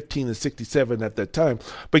going 15-67 at that time.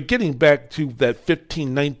 But getting back to that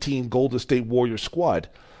 15-19 Golden State Warriors squad,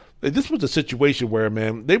 this was a situation where,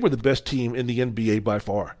 man, they were the best team in the NBA by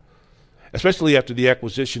far, especially after the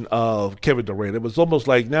acquisition of Kevin Durant. It was almost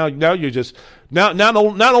like now you're just not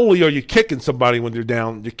only are you kicking somebody when they're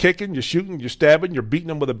down, you're kicking, you're shooting, you're stabbing, you're beating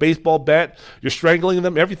them with a baseball bat, you're strangling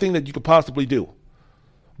them, everything that you could possibly do.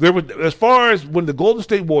 As far as when the Golden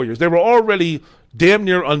State Warriors, they were already damn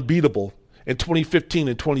near unbeatable in 2015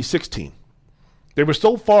 and 2016. They were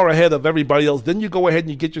so far ahead of everybody else. Then you go ahead and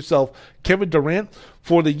you get yourself Kevin Durant.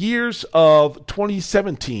 For the years of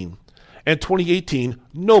 2017 and 2018,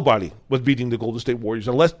 nobody was beating the Golden State Warriors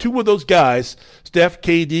unless 2 of those guys, Steph,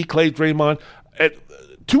 KD, Klay, Draymond,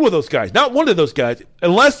 2 of those guys, not one of those guys,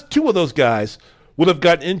 unless 2 of those guys would have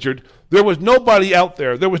gotten injured, there was nobody out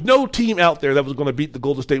there. There was no team out there that was going to beat the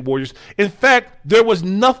Golden State Warriors. In fact, there was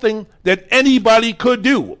nothing that anybody could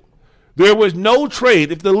do. There was no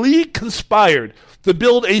trade. If the league conspired to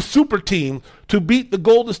build a super team to beat the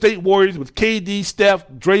Golden State Warriors with KD, Steph,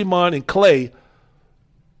 Draymond, and Klay,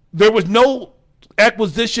 there was no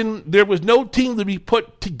acquisition. There was no team to be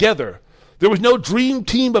put together. There was no dream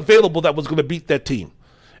team available that was going to beat that team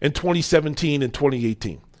in 2017 and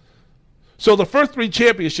 2018. So the first 3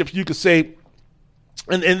 championships, you could say,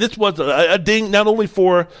 and this was a ding not only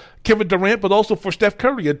for Kevin Durant, but also for Steph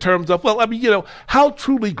Curry in terms of, how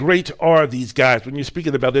truly great are these guys when you're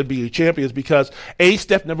speaking about NBA champions? Because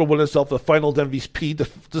Steph never won himself the Finals MVP,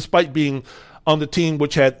 despite being on the team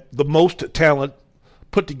which had the most talent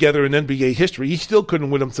put together in NBA history. He still couldn't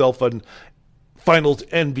win himself an Finals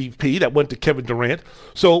MVP. That went to Kevin Durant.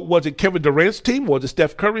 So was it Kevin Durant's team? Was it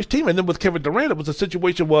Steph Curry's team? And then with Kevin Durant, it was a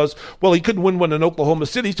situation he couldn't win one in Oklahoma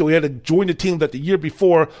City, so he had to join the team that the year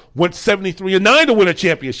before went 73-9 to win a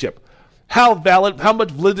championship. How much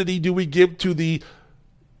validity do we give to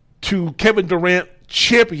Kevin Durant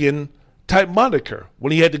champion type moniker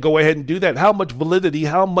when he had to go ahead and do that? How much validity,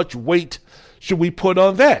 how much weight should we put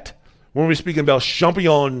on that when we're speaking about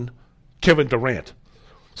champion Kevin Durant?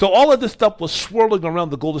 So all of this stuff was swirling around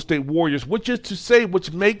the Golden State Warriors, which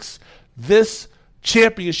makes this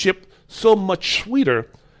championship so much sweeter,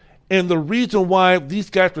 and the reason why these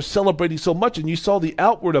guys were celebrating so much. And you saw the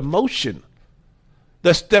outward emotion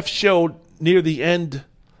that Steph showed near the end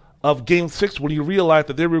of Game 6 when he realized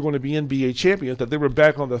that they were going to be NBA champions, that they were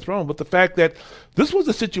back on the throne. But the fact that this was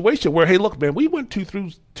a situation where, hey, look, man, we went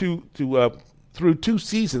through 2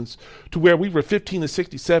 seasons to where we were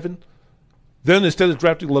 15-67. Then instead of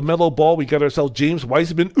drafting LaMelo Ball, we got ourselves James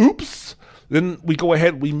Wiseman. Oops. Then we go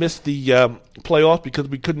ahead, we missed the playoffs because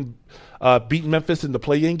we couldn't beat Memphis in the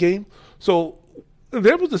play-in game. So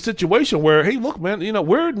there was a situation where, hey, look, man,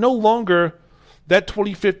 we're no longer that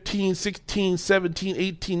 2015, 16, 17,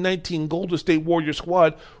 18, 19 Golden State Warriors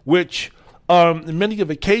squad, which in many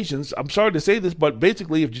of occasions, I'm sorry to say this, but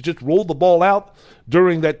basically if you just rolled the ball out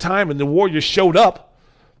during that time and the Warriors showed up,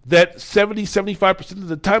 that 70-75% of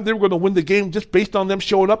the time they were going to win the game just based on them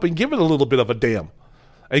showing up and giving a little bit of a damn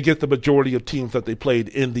against the majority of teams that they played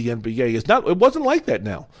in the NBA. It wasn't like that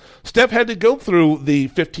now. Steph had to go through the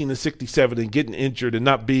 15-67 and getting injured and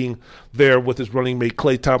not being there with his running mate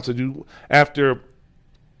Klay Thompson, who after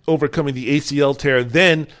overcoming the ACL tear,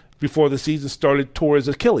 then before the season started, tore his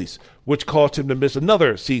Achilles, which caused him to miss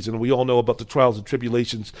another season. We all know about the trials and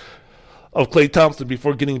tribulations of Klay Thompson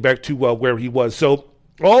before getting back to where he was. So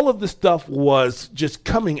all of this stuff was just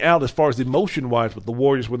coming out as far as emotion-wise with the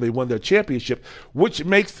Warriors when they won their championship, which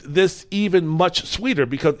makes this even much sweeter,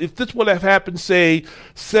 because if this would have happened, say,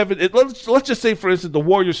 let's just say, for instance, the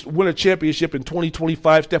Warriors win a championship in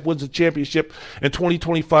 2025, Steph wins a championship in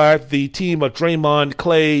 2025, the team of Draymond,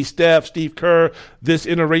 Klay, Steph, Steve Kerr, this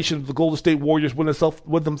iteration of the Golden State Warriors win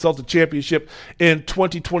themselves a championship in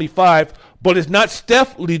 2025, but it's not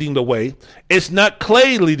Steph leading the way. It's not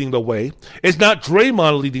Klay leading the way. It's not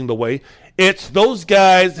Draymond leading the way. It's those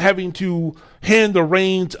guys having to hand the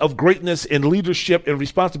reins of greatness and leadership and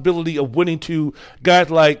responsibility of winning to guys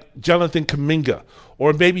like Jonathan Kuminga,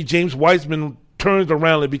 or maybe James Wiseman turns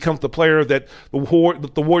around and becomes the player that the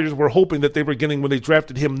Warriors were hoping that they were getting when they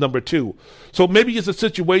drafted him number 2. So maybe it's a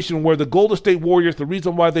situation where the Golden State Warriors, the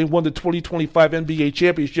reason why they won the 2025 NBA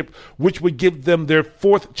championship, which would give them their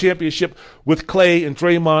 4th championship with Klay and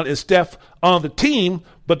Draymond and Steph on the team,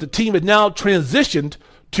 but the team has now transitioned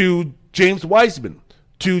to James Wiseman,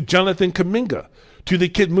 to Jonathan Kuminga, to the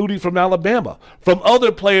kid Moody from Alabama, from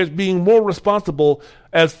other players being more responsible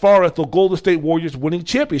as far as the Golden State Warriors winning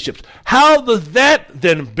championships. How does that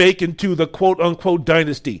then bake into the quote-unquote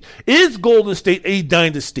dynasty? Is Golden State a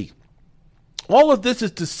dynasty? All of this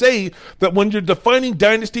is to say that when you're defining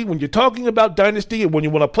dynasty, when you're talking about dynasty, and when you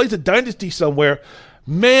want to place a dynasty somewhere,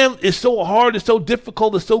 man, it's so hard, it's so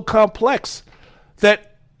difficult, it's so complex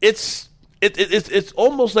that it's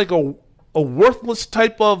almost like a worthless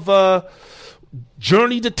type of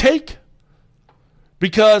journey to take.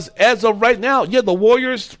 Because as of right now, the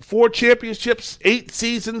Warriors, 4 championships, 8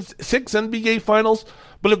 seasons, 6 NBA finals.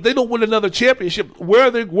 But if they don't win another championship, where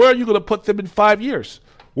are you going to put them in 5 years?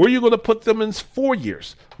 Where are you going to put them in 4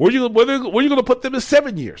 years? Where are you going to put them in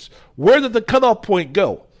 7 years? Where did the cutoff point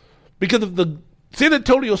go? Because if the San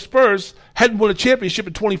Antonio Spurs hadn't won a championship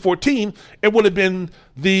in 2014, it would have been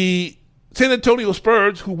the San Antonio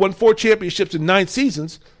Spurs who won 4 championships in 9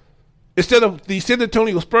 seasons, instead of the San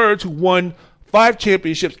Antonio Spurs who won 5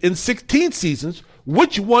 championships in 16 seasons.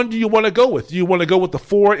 Which one do you want to go with? Do you want to go with the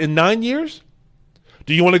 4 in 9 years?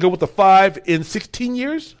 Do you want to go with the 5 in 16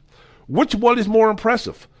 years? Which one is more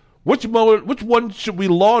impressive? Which one should we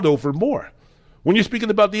laud over more? When you're speaking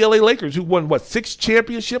about the LA Lakers, who won, 6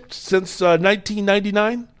 championships since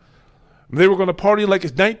 1999? They were going to party like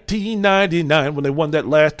it's 1999 when they won that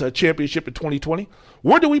last championship in 2020.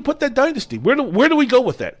 Where do we put that dynasty? Where do we go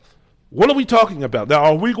with that? What are we talking about? Now,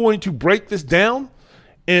 are we going to break this down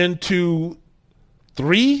into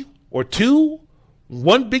 3 or 2,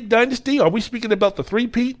 one big dynasty? Are we speaking about the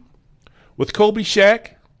three-peat with Kobe,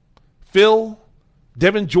 Shaq, Phil,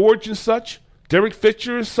 Devin George and such, Derek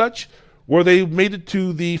Fisher and such, where they made it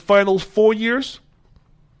to the finals 4 years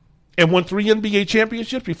and won 3 NBA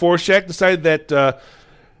championships before Shaq decided that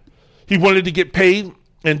he wanted to get paid.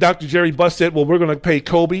 And Dr. Jerry Buss said, well, we're going to pay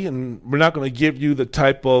Kobe, and we're not going to give you the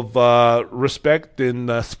type of respect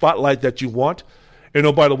and spotlight that you want. And,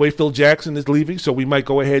 oh, by the way, Phil Jackson is leaving, so we might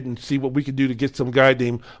go ahead and see what we can do to get some guy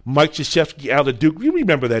named Mike Krzyzewski out of Duke. You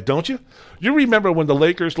remember that, don't you? You remember when the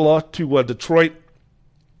Lakers lost to Detroit,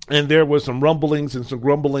 and there was some rumblings and some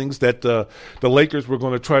grumblings that the Lakers were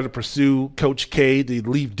going to try to pursue Coach K to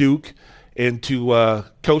leave Duke and to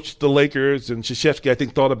coach the Lakers. And Krzyzewski, I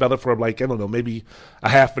think, thought about it for maybe a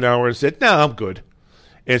half an hour and said, no, I'm good.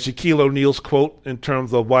 And Shaquille O'Neal's quote in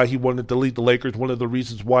terms of why he wanted to leave the Lakers, one of the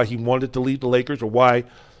reasons why he wanted to leave the Lakers or why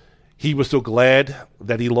he was so glad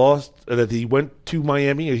that he lost, that he went to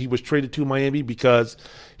Miami, or he was traded to Miami, because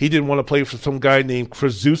he didn't want to play for some guy named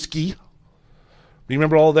Krzyzewski.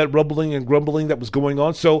 Remember all that rumbling and grumbling that was going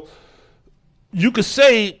on? So you could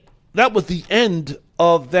say that was the end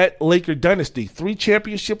of that Laker dynasty. 3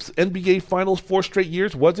 championships, NBA Finals, 4 straight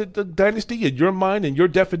years. Was it the dynasty in your mind, in your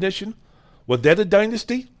definition? Was that a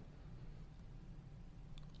dynasty?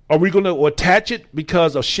 Are we going to attach it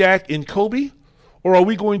because of Shaq and Kobe? Or are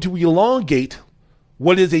we going to elongate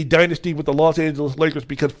what is a dynasty with the Los Angeles Lakers?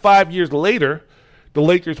 Because 5 years later, the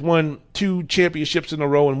Lakers won 2 championships in a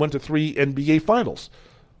row and went to 3 NBA Finals.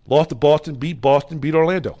 Lost to Boston, beat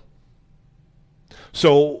Orlando.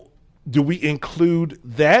 So do we include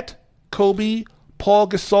that? Kobe, Paul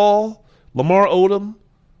Gasol, Lamar Odom,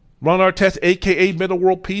 Ron Artest, a.k.a. Metta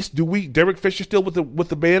World Peace. Derek Fisher still with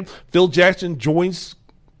the band? Phil Jackson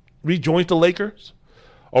rejoins the Lakers?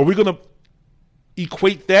 Are we going to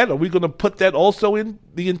equate that? Are we going to put that also in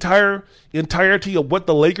the entirety of what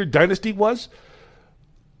the Laker dynasty was?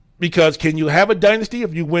 Because can you have a dynasty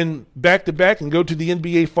if you win back-to-back and go to the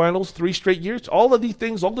NBA Finals 3 straight years? All of these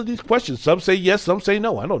things, all of these questions. Some say yes, some say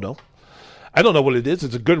no. I don't know. I don't know what it is.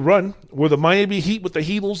 It's a good run. Were the Miami Heat with the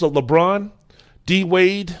Heatles of LeBron, D.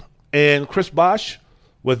 Wade, and Chris Bosh,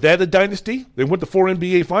 was that a dynasty? They went to 4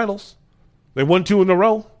 NBA Finals. They won 2 in a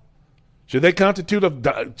row. Should that constitute a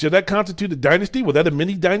dynasty? Was that a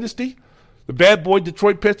mini dynasty? The bad boy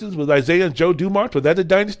Detroit Pistons with Isaiah and Joe Dumars, was that a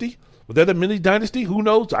dynasty? Was that a mini dynasty? Who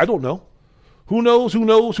knows? I don't know. Who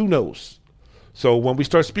knows? So when we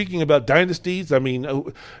start speaking about dynasties, I mean,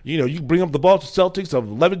 you bring up the Boston Celtics of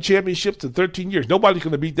 11 championships in 13 years. Nobody's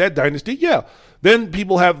going to beat that dynasty. Yeah. Then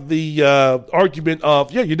people have the argument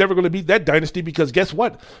of, you're never going to beat that dynasty because guess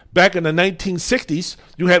what? Back in the 1960s,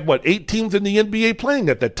 you had, 8 teams in the NBA playing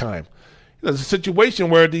at that time. There's a situation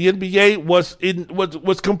where the NBA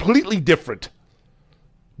was completely different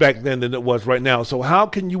back then than it was right now. So how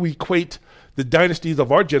can you equate the dynasties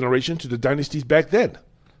of our generation to the dynasties back then?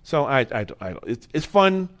 So I don't. It's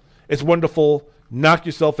fun. It's wonderful. Knock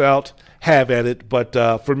yourself out. Have at it. But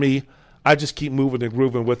for me, I just keep moving and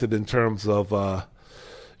grooving with it in terms of,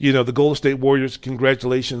 the Golden State Warriors.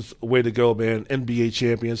 Congratulations. Way to go, man. NBA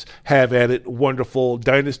champions. Have at it. Wonderful.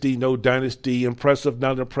 Dynasty, no dynasty. Impressive,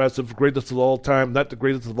 not impressive. Greatest of all time, not the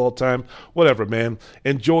greatest of all time. Whatever, man.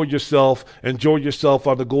 Enjoy yourself. Enjoy yourself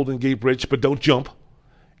on the Golden Gate Bridge, but don't jump.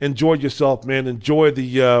 Enjoy yourself, man. Enjoy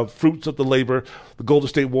the fruits of the labor. The Golden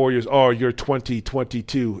State Warriors are your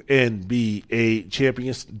 2022 NBA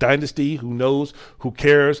champions. Dynasty, who knows? Who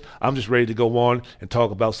cares? I'm just ready to go on and talk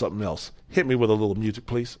about something else. Hit me with a little music,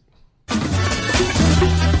 please.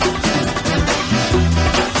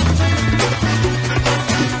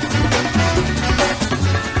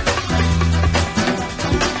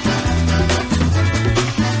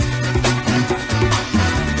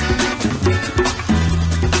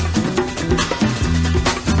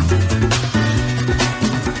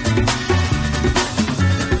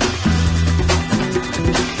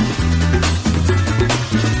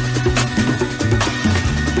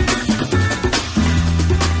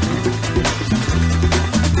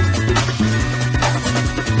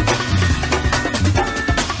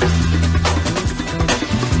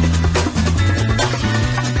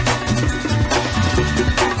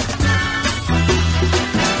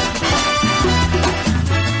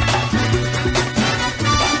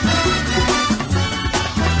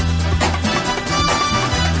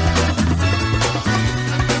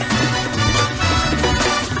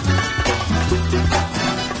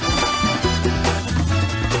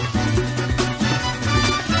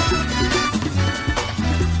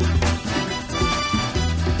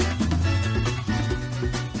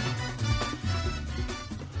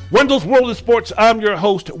 Wendell's World of Sports. I'm your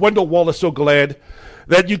host, Wendell Wallace. So glad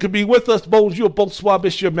that you could be with us. Bonjour, bonsoir,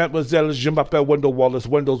 monsieur, mademoiselle, je m'appelle Wendell Wallace,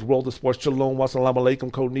 Wendell's World of Sports. Shalom, wassalamu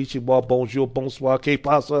alaikum, konnichiwa, bonjour, bonsoir, que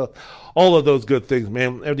pasa, all of those good things,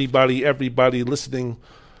 man. Everybody listening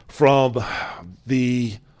from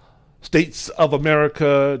the states of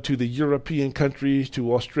America to the European countries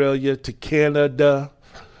to Australia to Canada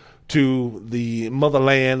to the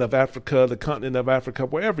motherland of Africa, the continent of Africa,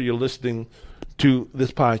 wherever you're listening to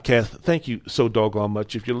this podcast, thank you so doggone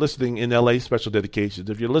much. If you're listening in LA, special dedications.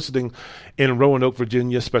 If you're listening in Roanoke,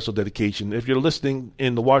 Virginia, special dedication. If you're listening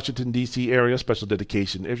in the Washington, D.C. area, special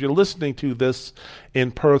dedication. If you're listening to this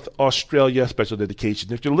in Perth, Australia, special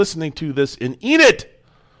dedication. If you're listening to this in Enid,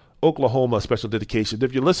 Oklahoma, special dedication.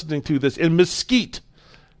 If you're listening to this in Mesquite,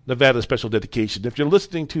 Nevada, special dedication. If you're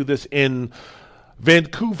listening to this in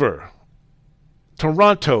Vancouver,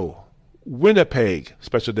 Toronto, Winnipeg,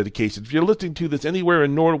 special dedications. If you're listening to this anywhere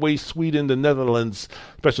in Norway, Sweden, the Netherlands,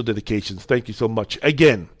 special dedications. Thank you so much.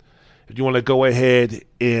 Again, if you want to go ahead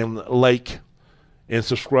and like and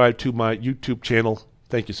subscribe to my YouTube channel,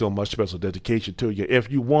 thank you so much. Special dedication to you.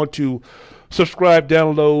 If you want to subscribe,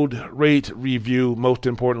 download, rate, review, most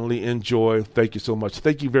importantly, enjoy, thank you so much.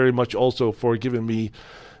 Thank you very much also for giving me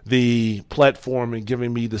the platform and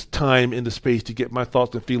giving me this time and the space to get my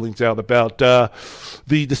thoughts and feelings out about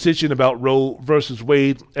the decision about Roe versus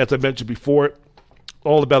Wade. As I mentioned before,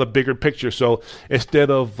 all about a bigger picture. So instead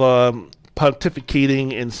of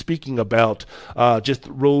pontificating and speaking about just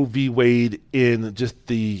Roe v. Wade in just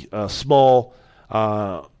the small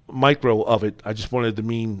micro of it, I just wanted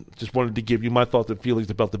to give you my thoughts and feelings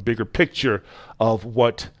about the bigger picture of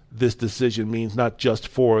what this decision means, not just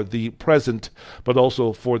for the present, but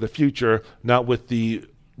also for the future, not with the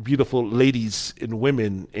beautiful ladies and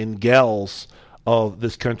women and gals of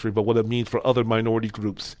this country, but what it means for other minority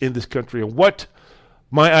groups in this country, and what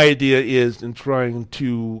my idea is in trying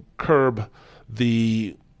to curb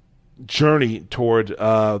the journey toward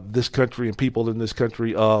this country and people in this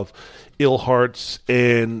country of ill hearts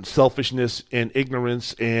and selfishness and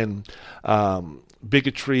ignorance and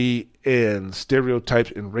bigotry and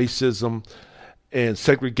stereotypes and racism and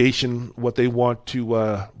segregation, what they want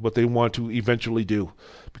to eventually do.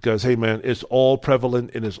 Because, hey, man, it's all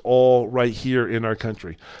prevalent and it's all right here in our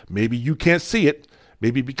country. Maybe you can't see it.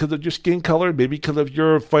 Maybe because of your skin color, maybe because of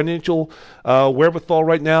your financial wherewithal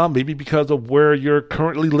right now, maybe because of where you're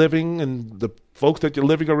currently living and the folks that you're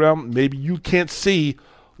living around, maybe you can't see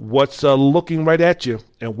what's looking right at you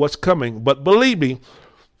and what's coming. But believe me,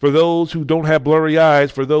 for those who don't have blurry eyes,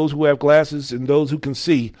 for those who have glasses and those who can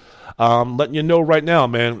see, letting you know right now,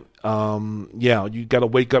 man, you got to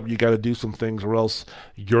wake up, you got to do some things or else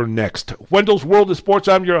you're next. Wendell's World of Sports,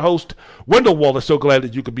 I'm your host, Wendell Wallace. So glad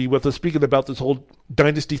that you could be with us. Speaking about this whole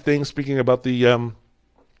dynasty thing, speaking about the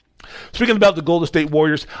Golden State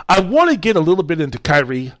Warriors, I want to get a little bit into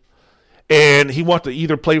Kyrie. And he wants to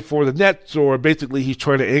either play for the Nets or basically he's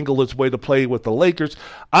trying to angle his way to play with the Lakers.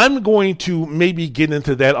 I'm going to maybe get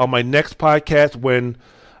into that on my next podcast when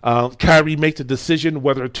Kyrie makes a decision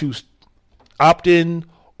whether to opt in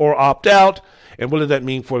or opt out. And what does that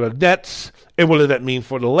mean for the Nets? And what does that mean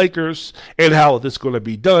for the Lakers? And how is this going to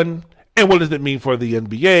be done? And what does it mean for the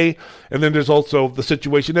NBA? And then there's also the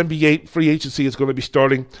situation. NBA free agency is going to be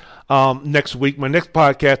starting next week. My next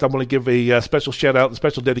podcast, I'm going to give a special shout out and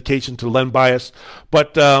special dedication to Len Bias.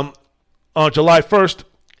 But on July 1st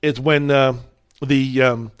is when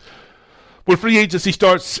when free agency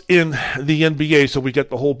starts in the NBA. So we got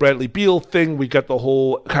the whole Bradley Beal thing. We got the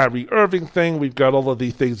whole Kyrie Irving thing. We've got all of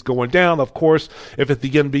these things going down. Of course, if it's the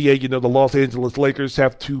NBA, the Los Angeles Lakers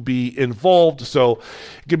have to be involved. So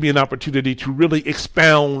give me an opportunity to really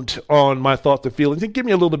expound on my thoughts and feelings and give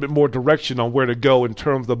me a little bit more direction on where to go in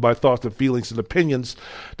terms of my thoughts and feelings and opinions,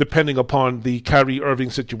 depending upon the Kyrie Irving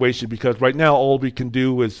situation. Because right now, all we can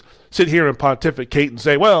do is sit here and pontificate and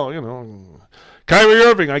say, well, Kyrie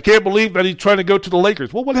Irving, I can't believe that he's trying to go to the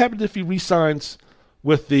Lakers. Well, what happens if he re-signs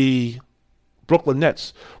with the Brooklyn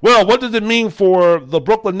Nets? Well, what does it mean for the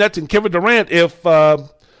Brooklyn Nets and Kevin Durant if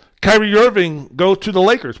Kyrie Irving goes to the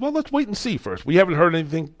Lakers? Well, let's wait and see first. We haven't heard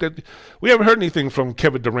anything from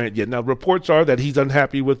Kevin Durant yet. Now, reports are that he's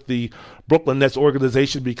unhappy with the Brooklyn Nets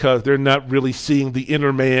organization because they're not really seeing the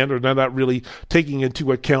inner man, or they're not really taking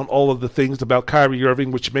into account all of the things about Kyrie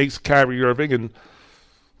Irving, which makes Kyrie Irving, and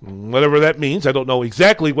whatever that means. I don't know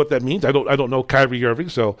exactly what that means. I don't know Kyrie Irving,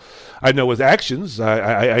 so I know his actions.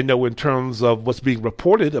 I know in terms of what's being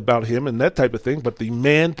reported about him and that type of thing. But the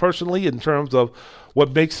man personally, in terms of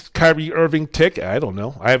what makes Kyrie Irving tick, I don't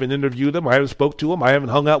know. I haven't interviewed him. I haven't spoke to him. I haven't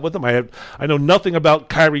hung out with him. I know nothing about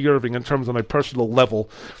Kyrie Irving in terms of my personal level,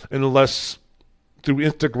 unless through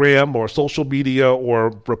Instagram or social media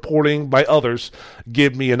or reporting by others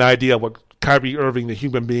give me an idea of what Kyrie Irving, the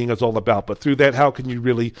human being, is all about. But through that, how can you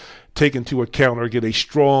really take into account or get a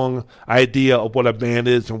strong idea of what a man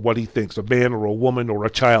is and what he thinks, a man or a woman or a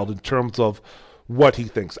child, in terms of what he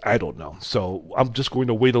thinks? I don't know. So I'm just going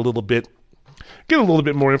to wait a little bit, get a little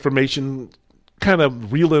bit more information, kind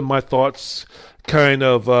of reel in my thoughts, kind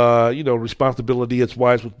of, responsibility as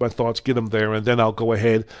wise with my thoughts, get them there, and then I'll go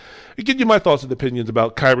ahead and give you my thoughts and opinions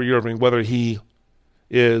about Kyrie Irving, whether he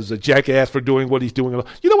is a jackass for doing what he's doing.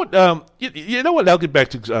 You know what? You know what? I'll get back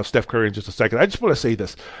to Steph Curry in just a second. I just want to say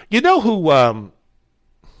this. You know who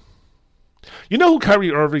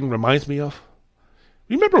Kyrie Irving reminds me of?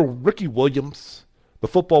 Remember Ricky Williams, the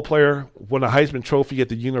football player, won a Heisman Trophy at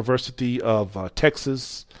the University of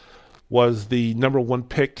Texas, was the number 1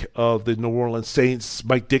 pick of the New Orleans Saints.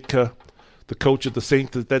 Mike Ditka, the coach of the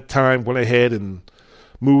Saints at that time, went ahead and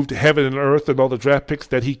moved heaven and earth and all the draft picks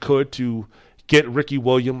that he could to get Ricky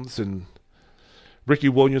Williams. And Ricky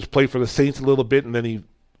Williams played for the Saints a little bit, and then he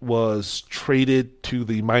was traded to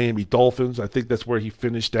the Miami Dolphins. I think that's where he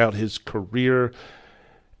finished out his career.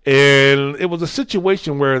 And it was a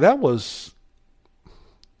situation where that was,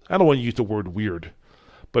 I don't want to use the word weird,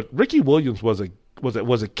 but Ricky Williams was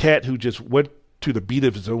a cat who just went to the beat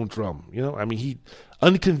of his own drum. He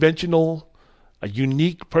unconventional, a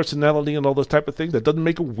unique personality and all those type of things. That doesn't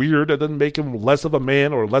make him weird. That doesn't make him less of a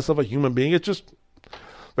man or less of a human being. It's just,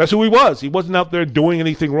 that's who he was. He wasn't out there doing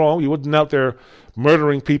anything wrong. He wasn't out there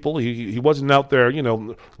murdering people. He wasn't out there,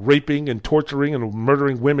 raping and torturing and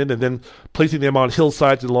murdering women and then placing them on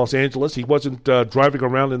hillsides in Los Angeles. He wasn't driving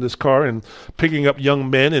around in this car and picking up young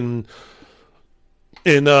men and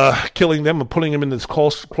killing them and putting them in this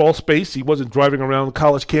crawl space. He wasn't driving around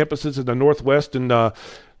college campuses in the Northwest and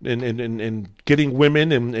getting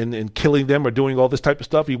women and killing them or doing all this type of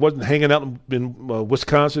stuff. He wasn't hanging out in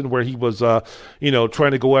Wisconsin where he was,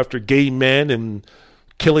 trying to go after gay men and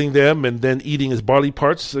killing them and then eating his body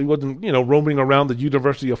parts. He wasn't, roaming around the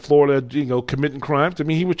University of Florida, committing crimes.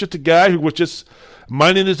 He was just a guy who was just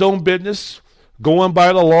minding his own business, going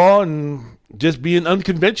by the law and just being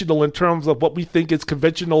unconventional in terms of what we think is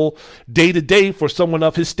conventional day to day for someone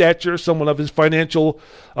of his stature, someone of his financial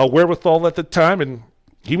wherewithal at the time. And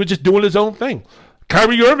he was just doing his own thing.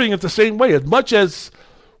 Kyrie Irving is the same way. As much as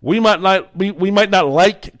we might not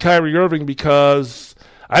like Kyrie Irving because,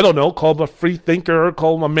 I don't know, call him a free thinker,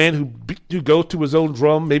 call him a man who goes to his own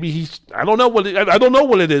drum. Maybe I don't know what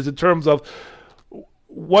it is in terms of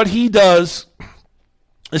what he does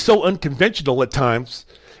is so unconventional at times,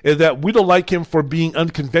 is that we don't like him for being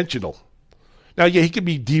unconventional. Now, yeah, he can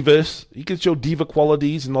be diva. He can show diva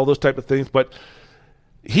qualities and all those type of things, but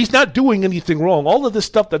he's not doing anything wrong. All of this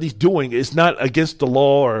stuff that he's doing is not against the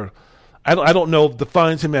law, or I don't know,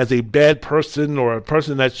 defines him as a bad person or a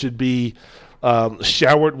person that should be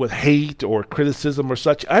showered with hate or criticism or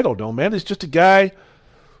such. I don't know, man. It's just a guy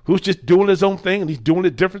who's just doing his own thing, and he's doing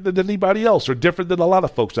it different than anybody else, or different than a lot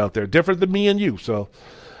of folks out there, different than me and you. So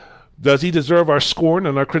does he deserve our scorn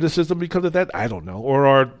and our criticism because of that? I don't know.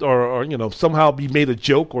 Or somehow be made a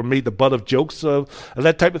joke or made the butt of jokes and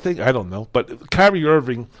that type of thing? I don't know. But Kyrie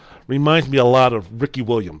Irving reminds me a lot of Ricky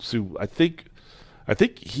Williams, who I think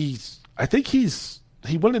he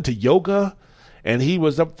went into yoga, and he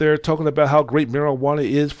was up there talking about how great marijuana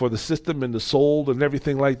is for the system and the soul and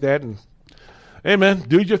everything like that. And hey, man,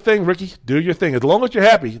 do your thing, Ricky. Do your thing. As long as you're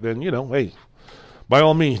happy, then, hey, by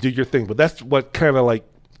all means, do your thing. But that's what kind of like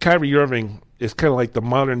Kyrie Irving is kind of like the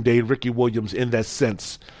modern day Ricky Williams in that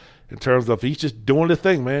sense, in terms of he's just doing the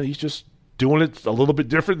thing, man. He's just doing it a little bit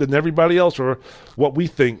different than everybody else, or what we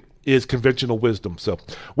think is conventional wisdom. So,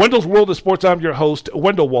 Wendell's World of Sports, I'm your host,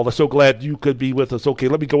 Wendell Wallace. So glad you could be with us. Okay,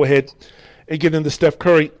 let me go ahead and get into Steph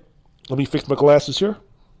Curry. Let me fix my glasses here.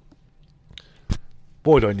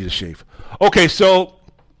 Boy, do I need a shave. Okay, so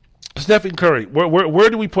Stephen Curry, where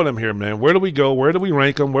do we put him here, man? Where do we go? Where do we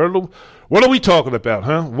rank him? What are we talking about,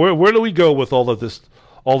 huh? Where do we go with all of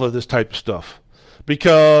this type of stuff?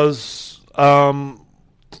 Because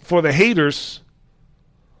for the haters,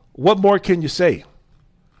 what more can you say?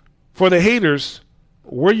 For the haters,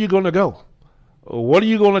 where are you going to go? What are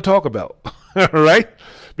you going to talk about? Right?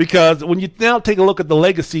 Because when you now take a look at the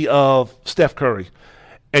legacy of Steph Curry,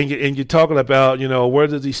 and you're talking about, where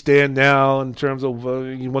does he stand now in terms of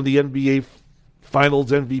he won the NBA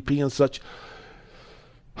Finals MVP and such.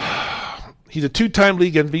 He's a 2-time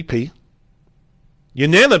league MVP,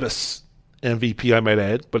 unanimous MVP, I might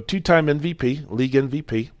add, but 2-time MVP, league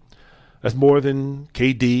MVP. That's more than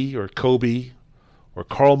KD or Kobe or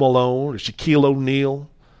Karl Malone or Shaquille O'Neal,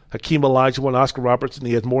 Hakeem Olajuwon, Oscar Robertson.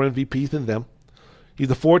 He has more MVPs than them. He's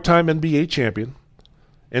a 4-time NBA champion,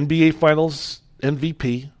 NBA Finals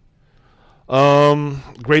MVP,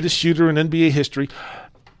 greatest shooter in NBA history.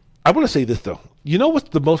 I want to say this, though. You know what's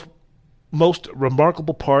the most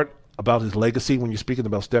remarkable part about his legacy when you're speaking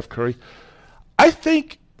about Steph Curry? I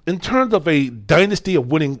think in terms of a dynasty of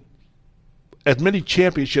winning as many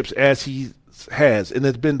championships as he has, and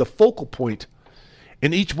has been the focal point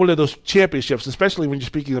in each one of those championships, especially when you're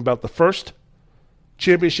speaking about the first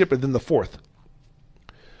championship and then the fourth.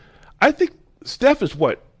 I think Steph is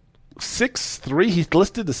 6'3"? He's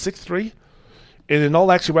listed as 6'3", and in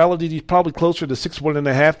all actuality, he's probably closer to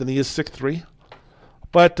 6'1.5" than he is 6'3".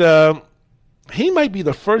 But he might be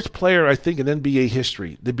the first player, I think, in NBA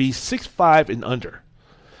history to be 6'5" and under,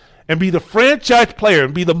 and be the franchise player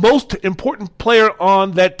and be the most important player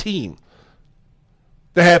on that team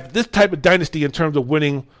to have this type of dynasty in terms of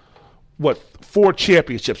winning, 4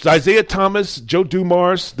 championships. Isaiah Thomas, Joe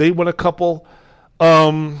Dumars, they won a couple.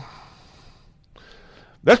 That's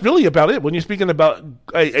really about it when you're speaking about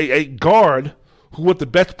a guard who was the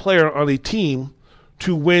best player on a team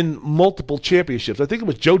to win multiple championships. I think it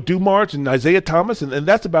was Joe Dumars and Isaiah Thomas, and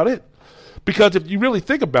that's about it. Because if you really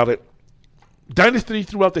think about it, dynasty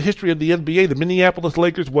throughout the history of the NBA, the Minneapolis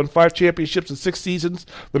Lakers won 5 championships in 6 seasons.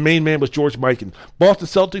 The main man was George Mikan. Boston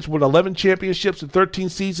Celtics won 11 championships in 13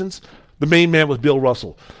 seasons. The main man was Bill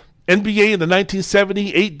Russell. NBA in the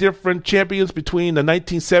 1970, 8 different champions between the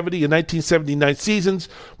 1970 and 1979 seasons.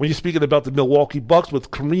 When you're speaking about the Milwaukee Bucks with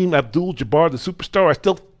Kareem Abdul-Jabbar, the superstar, I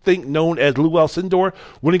still think known as Lou Alcindor,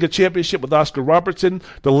 winning a championship with Oscar Robertson.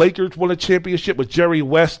 The Lakers won a championship with Jerry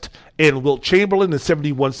West and Wilt Chamberlain in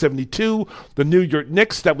 71-72. The New York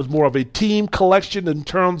Knicks, that was more of a team collection in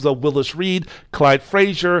terms of Willis Reed, Clyde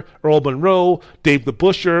Frazier, Earl Monroe, Dave the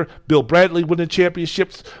Busher, Bill Bradley winning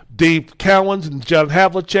championships, Dave Cowens and John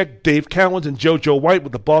Havlicek, Dave Cowens and JoJo White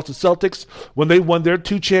with the Boston Celtics when they won their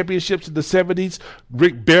 2 championships in the 70s.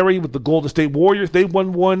 Rick Barry with the Golden State Warriors, they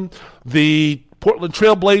won one. The Portland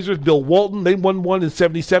Trailblazers, Bill Walton, they won one in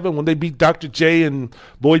 77 when they beat Dr. J and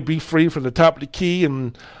Lloyd B. Free from the top of the key.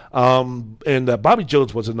 And Bobby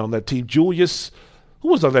Jones wasn't on that team. Julius, who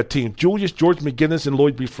was on that team? Julius, George McGinnis, and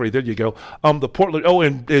Lloyd B. Free. There you go. The Portland,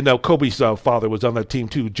 and Kobe's father was on that team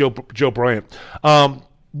too, Joe Bryant.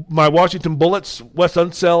 My Washington Bullets, Wes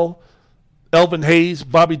Unseld, Elvin Hayes,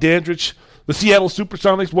 Bobby Dandridge. The Seattle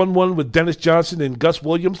Supersonics won one with Dennis Johnson and Gus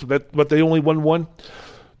Williams, but they only won one.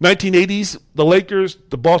 1980s, the Lakers,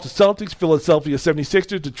 the Boston Celtics, Philadelphia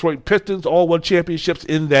 76ers, Detroit Pistons, all won championships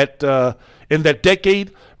in that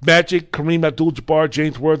decade. Magic, Kareem Abdul-Jabbar,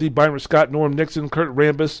 James Worthy, Byron Scott, Norm Nixon, Kurt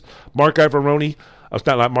Rambis, Mark Iavaroni.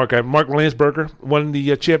 Mark Landsberger won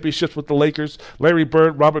the championships with the Lakers. Larry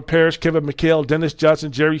Bird, Robert Parrish, Kevin McHale, Dennis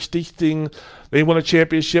Johnson, Jerry Stiefting. They won a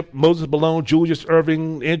championship. Moses Malone, Julius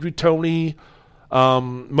Erving, Andrew Toney,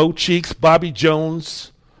 Mo Cheeks, Bobby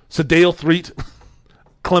Jones, Sadale Threet,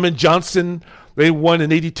 Clement Johnson. They won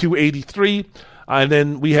in 82-83. And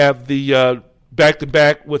then we have the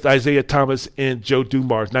back-to-back with Isaiah Thomas and Joe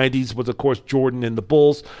Dumars. 90s was, of course, Jordan and the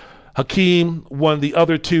Bulls. Hakeem won the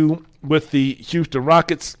other 2 with the Houston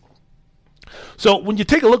Rockets. So when you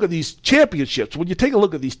take a look at these championships, when you take a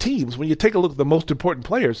look at these teams, when you take a look at the most important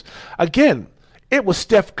players, again, it was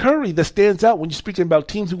Steph Curry that stands out when you're speaking about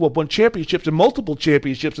teams who have won championships and multiple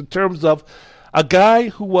championships in terms of a guy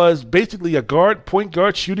who was basically a guard, point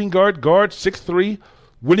guard, shooting guard, 6'3",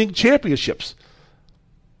 winning championships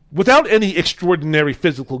without any extraordinary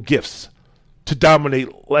physical gifts to dominate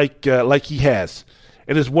like he has.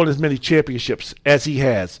 And has won as many championships as he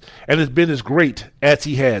has, and has been as great as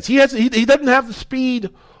he has. He doesn't have the speed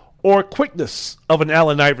or quickness of an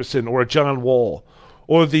Allen Iverson or a John Wall,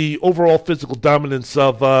 or the overall physical dominance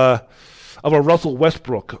of a Russell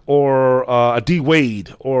Westbrook or a D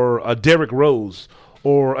Wade or a Derrick Rose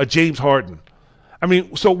or a James Harden. I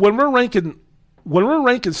mean, so when we're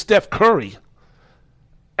ranking Steph Curry,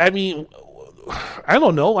 I mean, I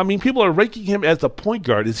don't know. I mean, people are ranking him as a point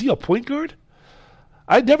guard. Is he a point guard?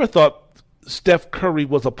 I never thought Steph Curry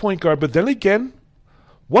was a point guard, but then again,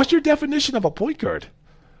 what's your definition of a point guard?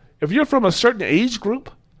 If you're from a certain age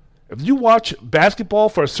group, if you watch basketball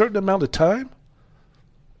for a certain amount of time,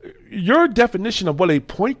 your definition of what a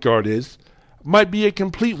point guard is might be a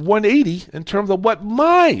complete 180 in terms of what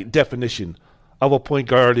my definition of a point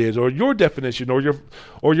guard is, or your definition, or your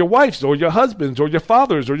wife's, or your husband's, or your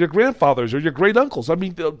father's, or your grandfather's, or your great uncle's. I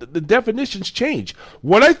mean, the definitions change.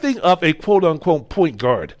 When I think of a quote unquote point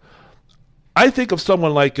guard, I think of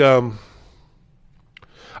someone like a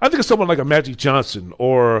Magic Johnson,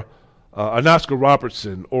 or an Oscar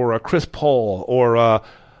Robertson, or a Chris Paul, or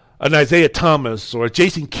an Isaiah Thomas, or a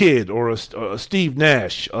Jason Kidd, or a Steve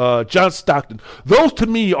Nash, John Stockton. Those to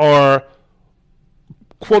me are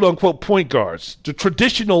quote-unquote point guards, the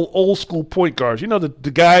traditional old-school point guards. You know,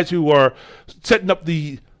 the guys who are setting up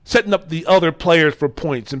the other players for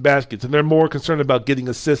points and baskets, and they're more concerned about getting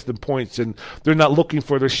assists than points, and they're not looking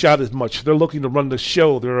for their shot as much. They're looking to run the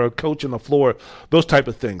show. They're a coach on the floor, those type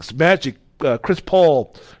of things. Magic, Chris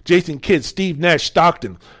Paul, Jason Kidd, Steve Nash,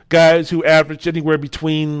 Stockton, guys who average anywhere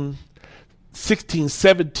between 16,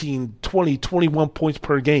 17, 20, 21 points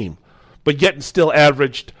per game, but yet and still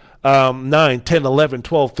averaged 9, 10, 11,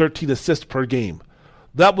 12, 13 assists per game.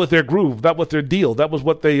 That was their groove. That was their deal. That was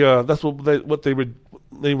what they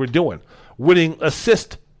were doing, winning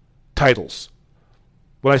assist titles.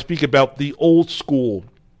 When I speak about the old school,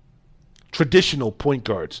 traditional point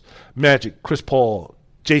guards, Magic, Chris Paul,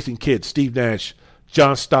 Jason Kidd, Steve Nash,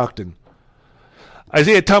 John Stockton,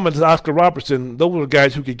 Isaiah Thomas, Oscar Robertson, those were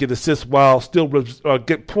guys who could get assists while still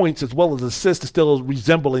get points as well as assists, still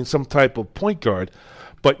resembling some type of point guard.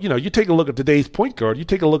 But, you take a look at today's point guard. You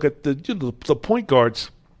take a look at the point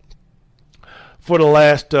guards for the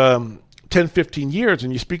last 10, 15 years,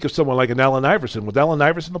 and you speak of someone like an Allen Iverson. Was Allen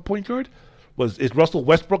Iverson a point guard? Is Russell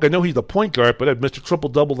Westbrook? I know he's a point guard, but Mr.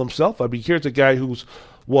 Triple-Double himself. I mean, here's a guy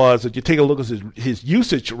if you take a look at his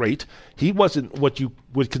usage rate, he wasn't what you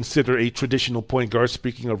would consider a traditional point guard,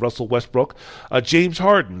 speaking of Russell Westbrook. James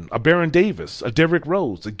Harden, a Baron Davis, a Derrick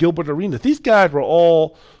Rose, a Gilbert Arenas. These guys were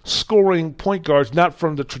all scoring point guards, not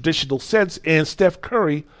from the traditional sense, and Steph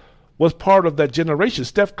Curry was part of that generation.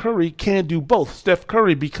 Steph Curry can do both. Steph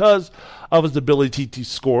Curry, because of his ability to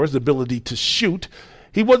score, his ability to shoot,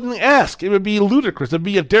 he wasn't asked. It would be ludicrous. It would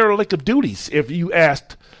be a derelict of duties if you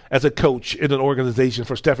asked as a coach in an organization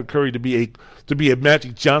for Stephen Curry to be a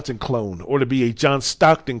Magic Johnson clone or to be a John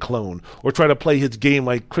Stockton clone or try to play his game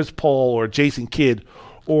like Chris Paul or Jason Kidd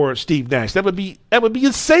or Steve Nash. That would be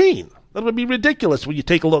insane. That would be ridiculous when you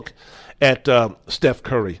take a look at Steph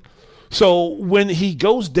Curry. So when he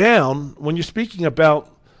goes down, when you're speaking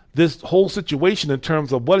about this whole situation in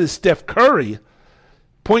terms of what is Steph Curry,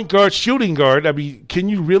 point guard, shooting guard, I mean, can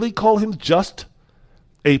you really call him just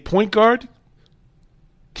a point guard?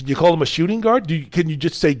 Can you call him a shooting guard? Can you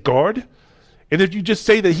just say guard? And if you just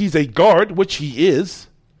say that he's a guard, which he is,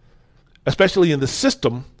 especially in the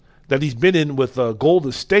system that he's been in with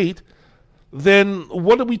Golden State, then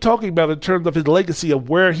what are we talking about in terms of his legacy of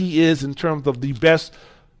where he is in terms of the best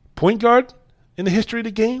point guard in the history of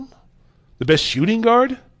the game? The best shooting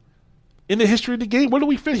guard in the history of the game? Where do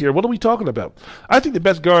we fit here? What are we talking about? I think the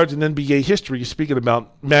best guards in NBA history, you're speaking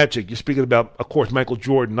about Magic, you're speaking about, of course, Michael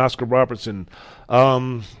Jordan, Oscar Robertson,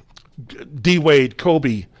 D. Wade,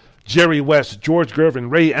 Kobe, Jerry West, George Gervin,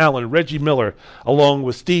 Ray Allen, Reggie Miller, along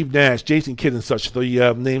with Steve Nash, Jason Kidd, and such,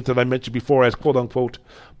 the names that I mentioned before as quote-unquote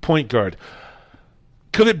point guard.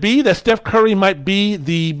 Could it be that Steph Curry might be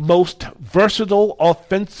the most versatile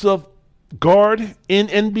offensive guard in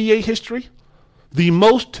NBA history? The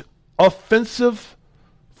most offensive,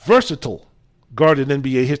 versatile guard in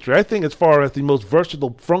NBA history. I think as far as the most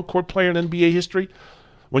versatile front court player in NBA history,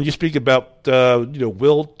 when you speak about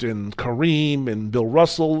Wilt and Kareem and Bill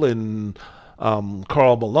Russell and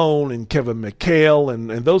Karl Malone and Kevin McHale and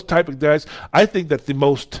those type of guys, I think that the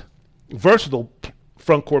most versatile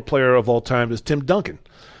front court player of all time is Tim Duncan,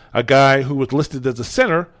 a guy who was listed as a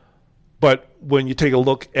center, but when you take a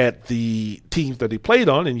look at the teams that he played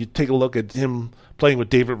on and you take a look at him playing with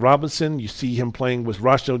David Robinson, you see him playing with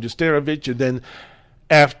Ratko Nesterovic, and then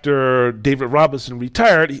after David Robinson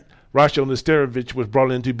retired, Ratko Nesterovic was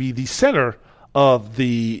brought in to be the center of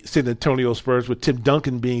the San Antonio Spurs, with Tim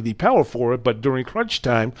Duncan being the power forward, but during crunch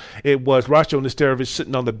time, it was Ratko Nesterovic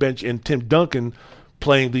sitting on the bench and Tim Duncan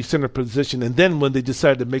playing the center position. And then when they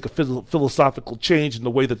decided to make a philosophical change in the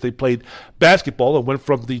way that they played basketball and went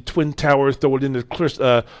from the Twin Towers, throw it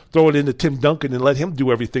into Tim Duncan and let him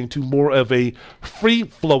do everything, to more of a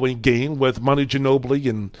free-flowing game with Manu Ginobili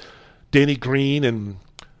and Danny Green, and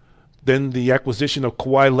then the acquisition of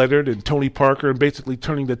Kawhi Leonard and Tony Parker, and basically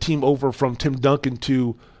turning the team over from Tim Duncan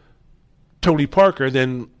to Tony Parker.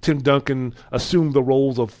 Then Tim Duncan assumed the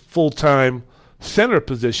roles of full-time center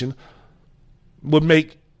position, would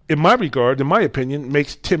make, in my regard, in my opinion,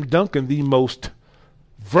 makes Tim Duncan the most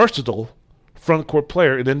versatile front court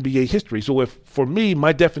player in NBA history. So if, for me,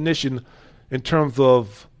 my definition in terms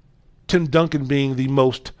of Tim Duncan being the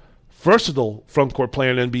most versatile front court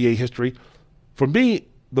player in NBA history, for me,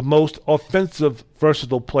 the most offensive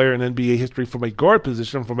versatile player in NBA history from a guard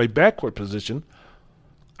position, from a backcourt position,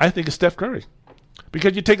 I think is Steph Curry.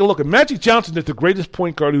 Because you take a look at Magic Johnson is the greatest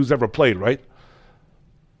point guard who's ever played, right?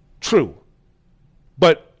 True.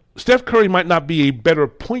 But Steph Curry might not be a better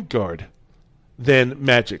point guard than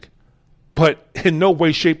Magic. But in no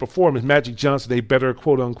way, shape, or form is Magic Johnson a better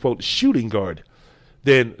quote-unquote shooting guard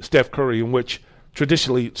than Steph Curry, in which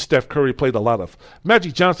traditionally Steph Curry played a lot of.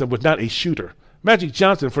 Magic Johnson was not a shooter. Magic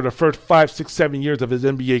Johnson, for the first 5, 6, 7 years of his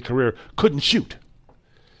NBA career, couldn't shoot.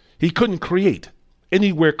 He couldn't create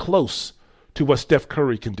anywhere close to what Steph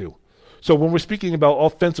Curry can do. So when we're speaking about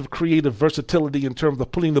offensive creative versatility in terms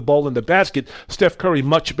of putting the ball in the basket, Steph Curry,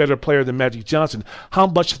 much better player than Magic Johnson. How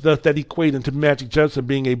much does that equate into Magic Johnson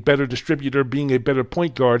being a better distributor, being a better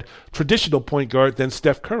point guard, traditional point guard than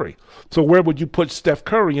Steph Curry? So where would you put Steph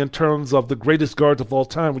Curry in terms of the greatest guards of all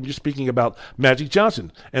time when you're speaking about Magic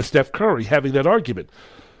Johnson and Steph Curry having that argument?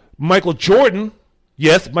 Michael Jordan,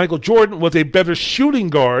 yes, Michael Jordan was a better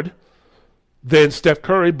shooting guard than Steph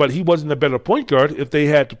Curry, but he wasn't a better point guard if they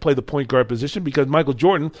had to play the point guard position, because Michael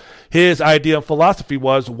Jordan, his idea and philosophy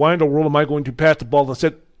was, why in the world am I going to pass the ball and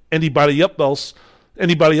set anybody else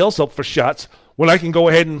up for shots when I can go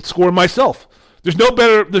ahead and score myself? There's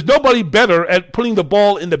nobody better at putting the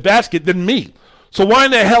ball in the basket than me. So why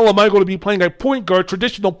in the hell am I going to be playing a point guard,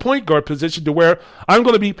 traditional point guard position, to where I'm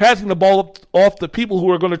going to be passing the ball off the people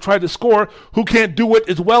who are going to try to score who can't do it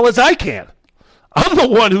as well as I can? I'm the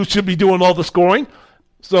one who should be doing all the scoring.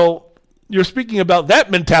 So you're speaking about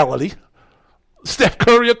that mentality. Steph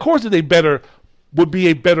Curry, of course, would be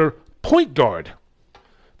a better point guard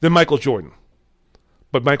than Michael Jordan.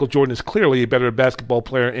 But Michael Jordan is clearly a better basketball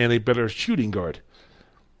player and a better shooting guard.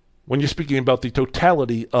 When you're speaking about the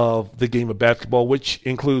totality of the game of basketball, which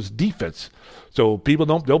includes defense. So people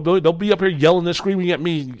don't be up here yelling and screaming at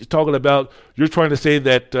me, talking about, you're trying to say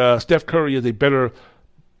that Steph Curry is a better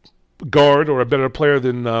guard or a better player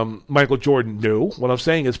than Michael Jordan. No. What I'm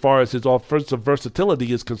saying, as far as his offensive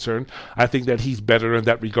versatility is concerned, I think that he's better in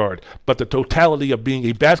that regard. But the totality of being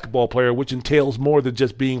a basketball player, which entails more than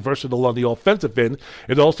just being versatile on the offensive end,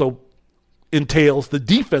 it also entails the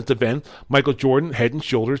defensive end. Michael Jordan, head and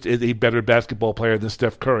shoulders, is a better basketball player than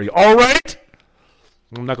Steph Curry. All right?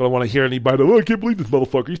 I'm not going to want to hear anybody, I can't believe this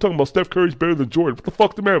motherfucker. He's talking about Steph Curry's better than Jordan. What the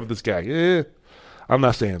fuck's the matter with this guy? I'm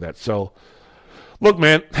not saying that. So, look,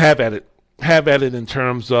 man, have at it. Have at it in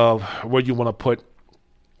terms of where you want to put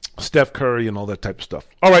Steph Curry and all that type of stuff.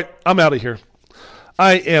 All right, I'm out of here.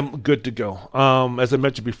 I am good to go. As I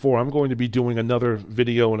mentioned before, I'm going to be doing another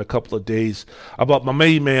video in a couple of days about my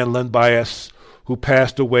main man, Len Bias, who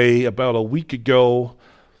passed away about a week ago.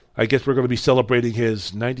 I guess we're going to be celebrating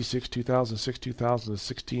his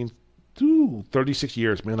 2016, 36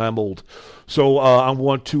 years, man. I'm old. So I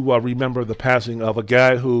want to remember the passing of a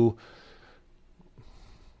guy who,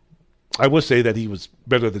 I would say that he was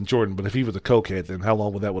better than Jordan, but if he was a cokehead, then how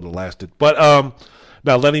long would that have lasted? But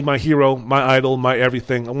now, Lenny, my hero, my idol, my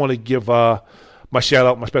everything, I want to give my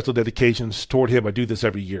shout-out, my special dedications toward him. I do this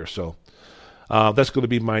every year, so that's going to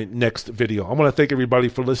be my next video. I want to thank everybody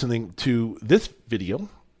for listening to this video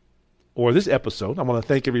or this episode. I want to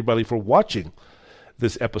thank everybody for watching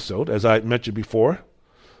this episode. As I mentioned before,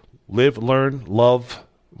 live, learn, love,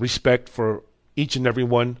 respect for each and every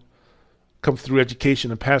one comes through education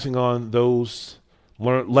and passing on those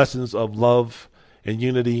lessons of love and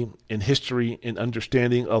unity and history and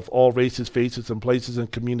understanding of all races, faces, and places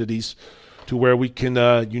and communities to where we can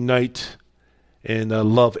unite and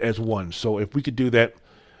love as one. So if we could do that,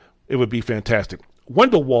 it would be fantastic.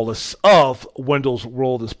 Wendell Wallace of Wendell's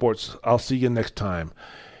World in Sports. I'll see you next time.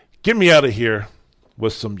 Get me out of here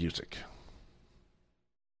with some music.